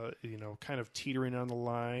 Kind of teetering on the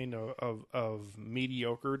line of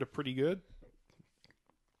mediocre to pretty good.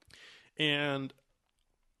 And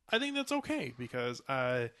I think that's okay, because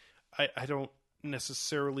I don't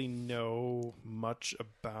necessarily know much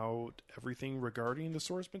about everything regarding the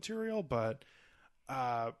source material, but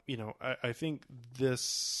I think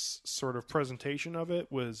this sort of presentation of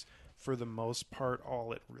it was, for the most part,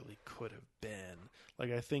 all it really could have been.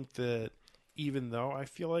 Like, I think that even though I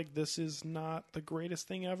feel like this is not the greatest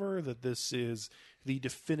thing ever, that this is the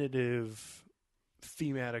definitive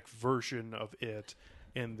thematic version of it,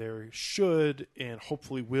 and there should and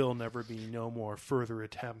hopefully will never be no more further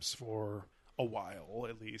attempts for a while,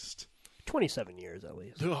 at least 27 years at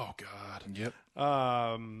least. Oh God. Yep.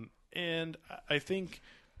 And I think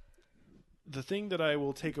the thing that I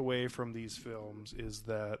will take away from these films is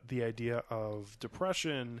that the idea of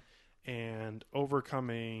depression and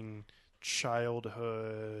overcoming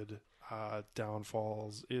childhood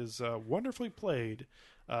downfalls is wonderfully played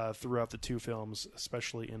throughout the two films,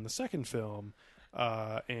 especially in the second film.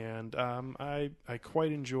 And I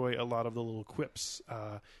quite enjoy a lot of the little quips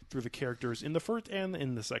through the characters in the first and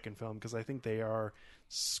in the second film, because I think they are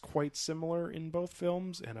quite similar in both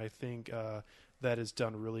films, and I think that is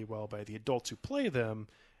done really well by the adults who play them,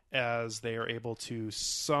 as they are able to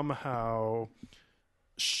somehow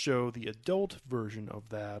show the adult version of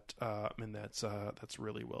that, and that's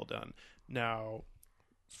really well done. Now,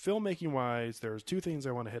 filmmaking wise, there's two things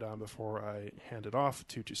I want to hit on before I hand it off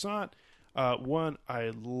to Toussaint. One,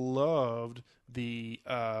 I loved the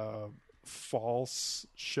false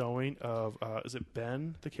showing of is it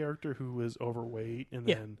Ben, the character who was overweight and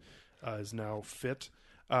then is now fit,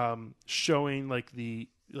 showing like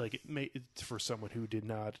it made for someone who did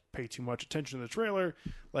not pay too much attention to the trailer,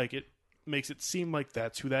 like it makes it seem like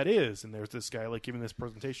that's who that is, and there's this guy like giving this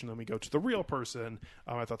presentation, then we go to the real person.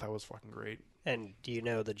 I thought that was fucking great. And do you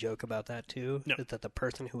know the joke about that too? No. Is that the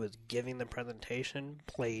person who was giving the presentation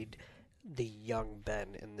played the young Ben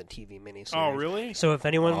in the TV miniseries. Oh, really? So if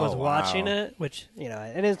anyone was wow. watching it, which, you know,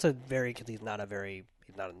 and it's a very, because he's not a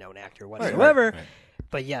known actor whatsoever. Right.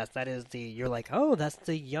 But yes, that is you're like, oh, that's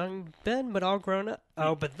the young Ben, but all grown up.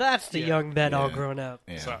 Oh, but that's the young Ben all grown up.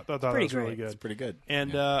 Yeah. So I thought that Pretty was really great. good. It's pretty good.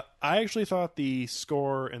 And I actually thought the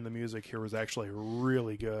score and the music here was actually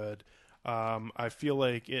really good. I feel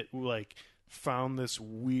like it found this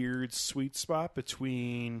weird sweet spot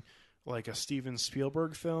between like a Steven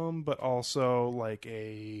Spielberg film, but also like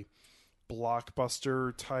a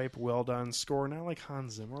blockbuster type well done score, not like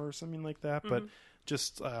Hans Zimmer or something like that, but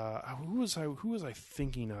just who was I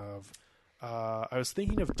thinking of? I was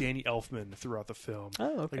thinking of Danny Elfman throughout the film.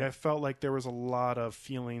 Oh, okay. Like I felt like there was a lot of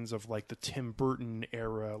feelings of like the Tim Burton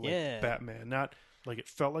era, like Batman. Not like it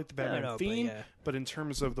felt like the Batman theme, but in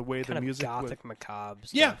terms of the way kind the of music gothic, macabre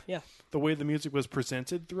stuff. Yeah. The way the music was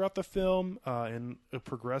presented throughout the film and it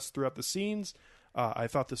progressed throughout the scenes, I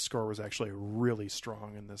thought the score was actually really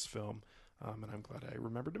strong in this film, and I'm glad I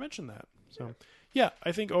remembered to mention that. So, yeah,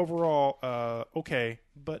 I think overall, okay,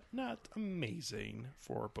 but not amazing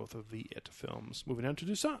for both of the It films. Moving on to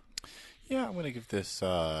Toussaint. Yeah, I'm going to give this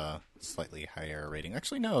slightly higher rating.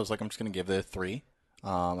 Actually, no, I'm just going to give it a 3.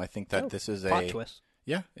 I think that this is plot twist.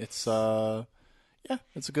 Yeah, it's a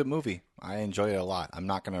good movie. I enjoy it a lot. I'm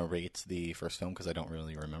not going to rate the first film because I don't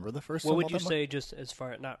really remember the first film. What would you say, just as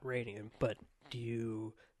far not rating it, but do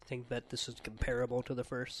you think that this is comparable to the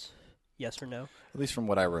first? Yes or no? At least from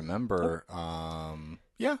what I remember,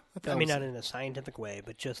 yeah. I mean, not in a scientific way,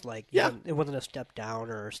 but just like it wasn't a step down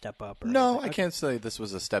or a step up. Or no, anything. I can't say this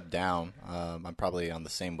was a step down. I'm probably on the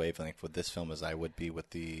same wavelength with this film as I would be with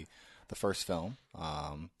the first film,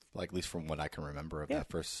 like at least from what I can remember of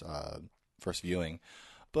that first viewing.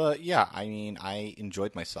 But yeah, I mean, I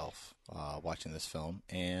enjoyed myself watching this film,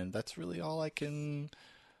 and that's really all I can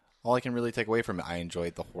really take away from it. I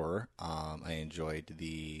enjoyed the horror. I enjoyed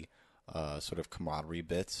the sort of camaraderie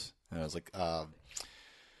bits, and I was like,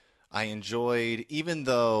 I enjoyed, even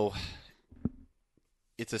though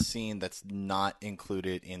it's a scene that's not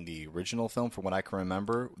included in the original film, from what I can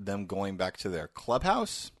remember, them going back to their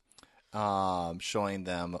clubhouse. Showing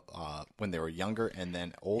them when they were younger and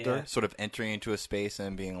then older, sort of entering into a space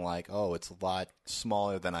and being like, oh, it's a lot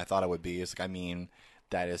smaller than I thought it would be. It's like, I mean,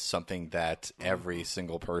 that is something that every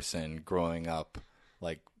single person growing up,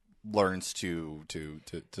 like, learns to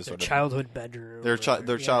sort of childhood bedroom, their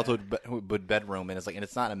childhood bedroom, and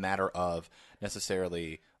it's not a matter of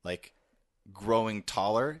necessarily like growing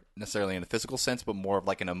taller necessarily in a physical sense, but more of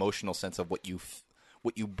like an emotional sense of what you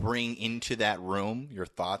bring into that room, your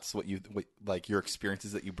thoughts, like your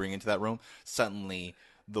experiences that you bring into that room. Suddenly,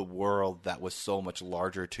 the world that was so much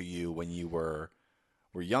larger to you when you were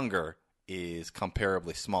younger is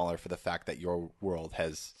comparably smaller for the fact that your world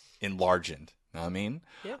has enlarged. You know what I mean?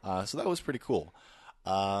 Yeah. So that was pretty cool.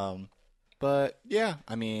 But yeah,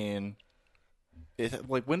 I mean,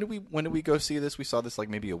 like when did we go see this? We saw this like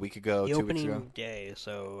maybe a week ago, the 2 weeks ago. opening day,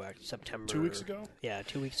 so September. 2 weeks ago? Yeah,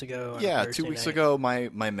 2 weeks ago. Yeah, 2 weeks ago. My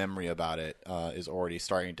memory about it is already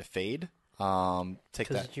starting to fade.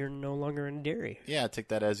 Because you're no longer in Derry. Yeah, take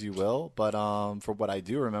that as you will. But for what I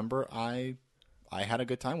do remember, I had a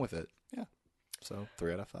good time with it. Yeah, so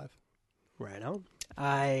 3 out of 5. Right on.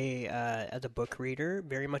 I, as a book reader,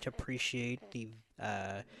 very much appreciate the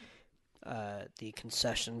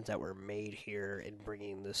concessions that were made here in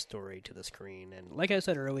bringing this story to the screen. And like I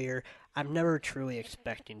said earlier, I'm never truly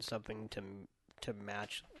expecting something to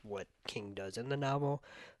match what King does in the novel.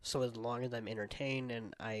 So as long as I'm entertained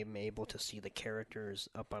and I'm able to see the characters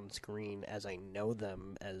up on screen as I know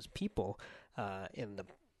them as people in the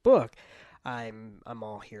book, I'm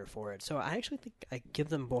all here for it. So I actually think I give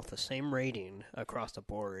them both the same rating across the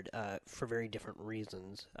board for very different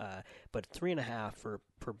reasons, but 3.5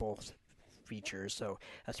 for both features. So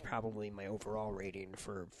that's probably my overall rating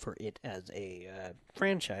for it as a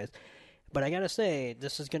franchise. But I gotta say,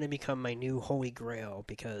 this is going to become my new holy grail,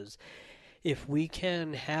 because if we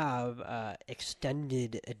can have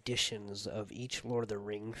extended editions of each Lord of the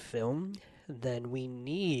Ring film, then we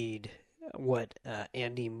need what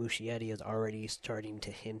Andy Muschietti is already starting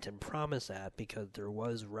to hint and promise at, because there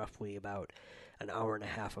was roughly about an hour and a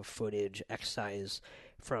half of footage excised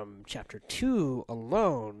from Chapter 2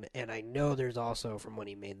 alone, and I know there's also, from when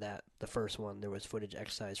he made that, the first one, there was footage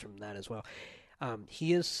excised from that as well.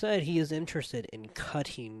 He has said he is interested in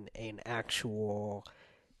cutting an actual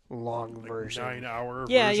long version. 9-hour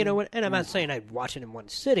Yeah, version? you know what, and I'm not saying I'd watch it in one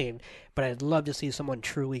sitting, but I'd love to see someone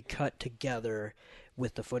truly cut together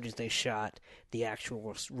with the footage they shot, the actual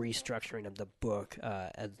restructuring of the book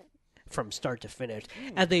from start to finish,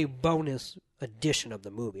 as a bonus edition of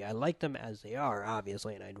the movie. I like them as they are,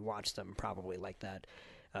 obviously, and I'd watch them probably like that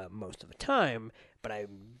most of the time, but I'm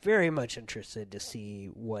very much interested to see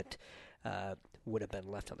what would have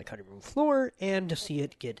been left on the cutting room floor, and to see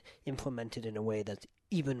it get implemented in a way that's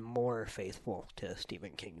even more faithful to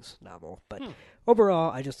Stephen King's novel. But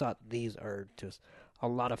overall, I just thought these are just a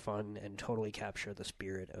lot of fun and totally capture the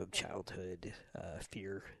spirit of childhood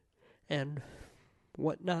fear and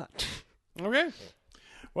whatnot. Okay.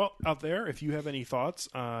 Well, out there, if you have any thoughts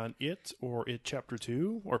on It or It Chapter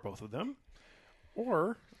 2, or both of them,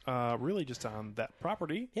 or really just on that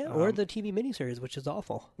property. Yeah, or the TV miniseries, which is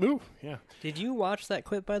awful. Ooh, yeah. Did you watch that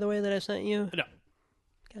clip, by the way, that I sent you? No.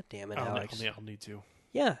 God damn it, Alex. I'll need to.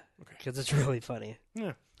 Yeah, because it's really funny.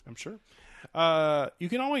 Yeah, I'm sure. You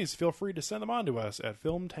can always feel free to send them on to us at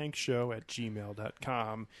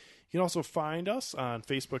filmtankshow@gmail.com. You can also find us on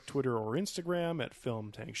Facebook, Twitter, or Instagram at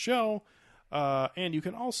filmtankshow. And you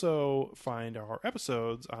can also find our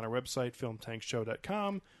episodes on our website,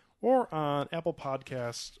 filmtankshow.com, or on Apple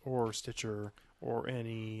Podcasts or Stitcher or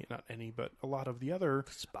not any, but a lot of the other...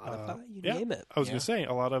 Spotify, you name it. I was going to say,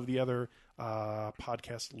 a lot of the other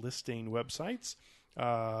podcast listing websites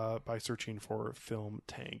by searching for Film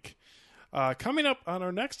Tank. Coming up on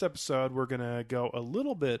our next episode, we're going to go a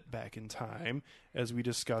little bit back in time as we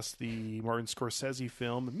discuss the Martin Scorsese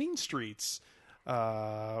film Mean Streets,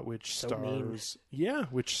 which stars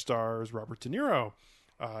Robert De Niro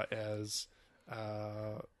as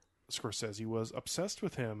Scorsese was obsessed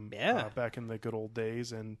with him back in the good old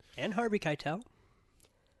days, and Harvey Keitel.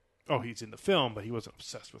 Oh, he's in the film, but he wasn't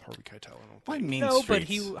obsessed with Harvey Keitel. I don't think. No, but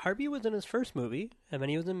Harvey was in his first movie, and then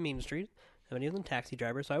he was in Mean Street, and then he was in Taxi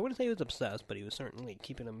Driver. So I wouldn't say he was obsessed, but he was certainly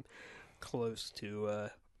keeping him close to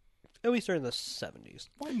at least during the 70s.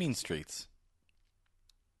 Why Mean Streets?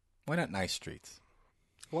 Why not nice streets?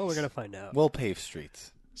 Well, we're gonna find out. Well-paved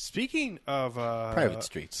streets. Speaking of private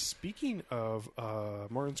streets. Speaking of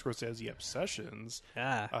Martin Scorsese obsessions,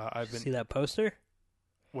 I've been see that poster.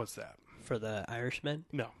 What's that? For The Irishman?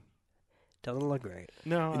 No. Doesn't look great.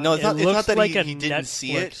 No, it's not that like he didn't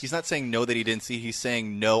see it. He's not saying no that he didn't see. He's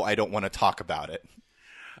saying no, I don't want to talk about it.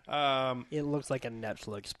 It looks like a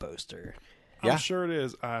Netflix poster. I'm sure it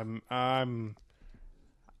is.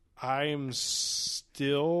 I'm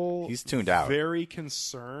still he's tuned out. Very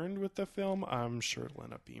concerned with the film. I'm sure it'll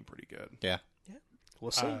end up being pretty good. Yeah. We'll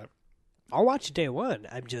see. I'll watch day one.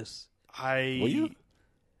 Will you?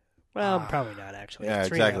 Well, probably not, actually. Yeah, it's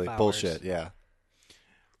 3.5 exactly. hours. Bullshit, yeah.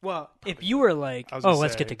 Well, if you were like,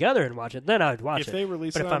 let's get together and watch it, then I would watch it. If they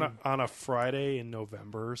release it on a Friday in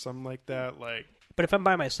November or something like that, But if I'm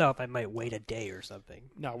by myself, I might wait a day or something.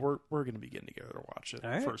 No, we're going to be getting together to watch it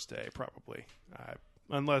first day, probably.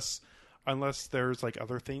 Unless there's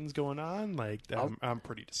other things going on, I'm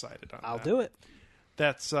pretty decided on that. I'll do it.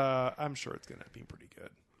 That's I'm sure it's going to be pretty good.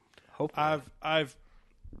 Hopefully.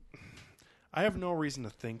 I have no reason to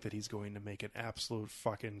think that he's going to make an absolute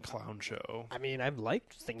fucking clown show. I mean, I've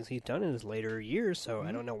liked things he's done in his later years, so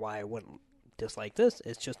I don't know why I wouldn't dislike this.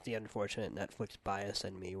 It's just the unfortunate Netflix bias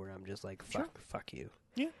in me where I'm just like, fuck you.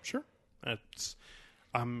 Yeah, sure.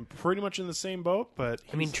 I'm pretty much in the same boat, but...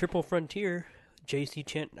 I mean, Triple Frontier, J.C.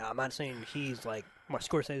 Chan... Now, I'm not saying he's like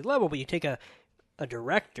Scorsese level, but you take a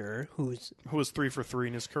director who $3 for $3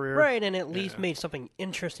 in his career, right, and at least made something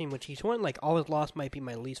interesting with each one. Like All Is Lost might be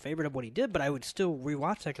my least favorite of what he did, but I would still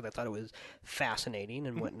rewatch that because I thought it was fascinating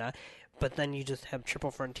and whatnot. But then you just have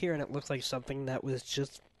Triple Frontier, and it looks like something that was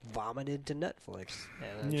just vomited to Netflix,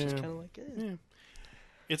 and it's just kind of like,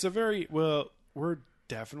 It's a very we're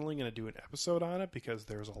definitely going to do an episode on it because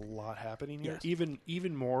there's a lot happening here,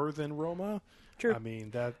 even more than Roma. True. I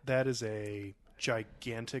mean that is a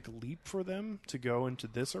gigantic leap for them to go into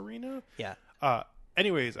this arena. Yeah.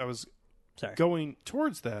 Anyways, I was going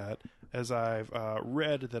towards that as I've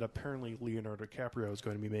read that apparently Leonardo DiCaprio is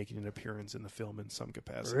going to be making an appearance in the film in some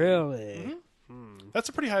capacity. Really? Mm-hmm. That's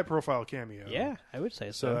a pretty high-profile cameo. Yeah, I would say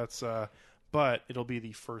so. So that's, but it'll be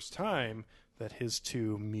the first time that his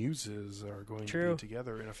two muses are going to be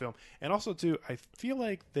together in a film. And also, too, I feel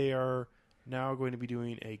like they are now going to be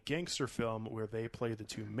doing a gangster film where they play the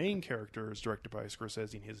two main characters, directed by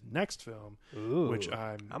Scorsese in his next film, which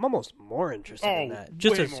I'm almost more interested in that. way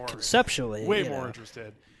Just as more. conceptually. way you more know.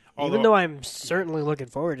 interested. Even though I'm certainly looking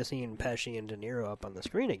forward to seeing Pesci and De Niro up on the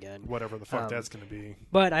screen again. whatever the fuck that's going to be.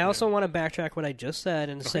 But I also want to backtrack what I just said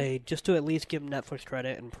and say, just to at least give Netflix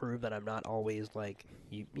credit and prove that I'm not always like,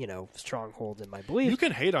 you know, stronghold in my beliefs. You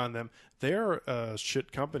can hate on them. They're a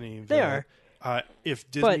shit company. They are.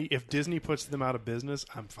 If Disney puts them out of business,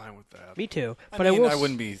 I'm fine with that. Me too. I But mean, will I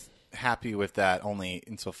wouldn't be happy with that only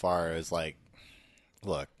insofar as, like,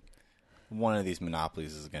 look, one of these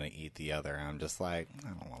monopolies is going to eat the other. I'm just like, I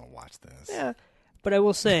don't want to watch this. Yeah. But I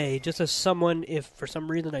will say, just as someone, if for some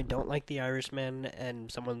reason I don't like The Irishman and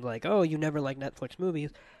someone's like, oh, you never like Netflix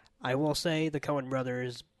movies, I will say the Coen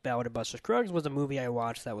Brothers' Ballad of Buster Scruggs was a movie I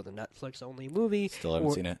watched that was a Netflix-only movie. Still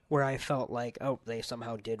haven't seen it. Where I felt like, oh, they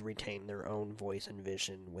somehow did retain their own voice and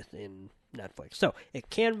vision within Netflix. So it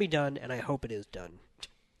can be done, and I hope it is done.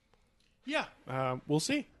 Yeah, we'll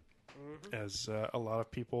see. As a lot of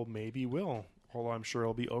people maybe will, although I'm sure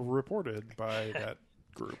it'll be overreported by that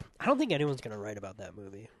group. I don't think anyone's going to write about that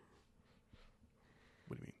movie.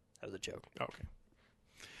 What do you mean? That was a joke. Okay.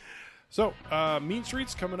 So, Mean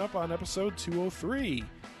Streets coming up on episode 203.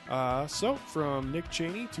 So, from Nick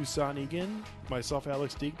Cheney to Son Egan, myself,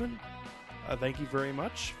 Alex Diegman, thank you very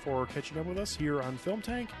much for catching up with us here on Film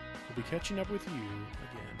Tank. We'll be catching up with you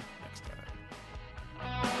again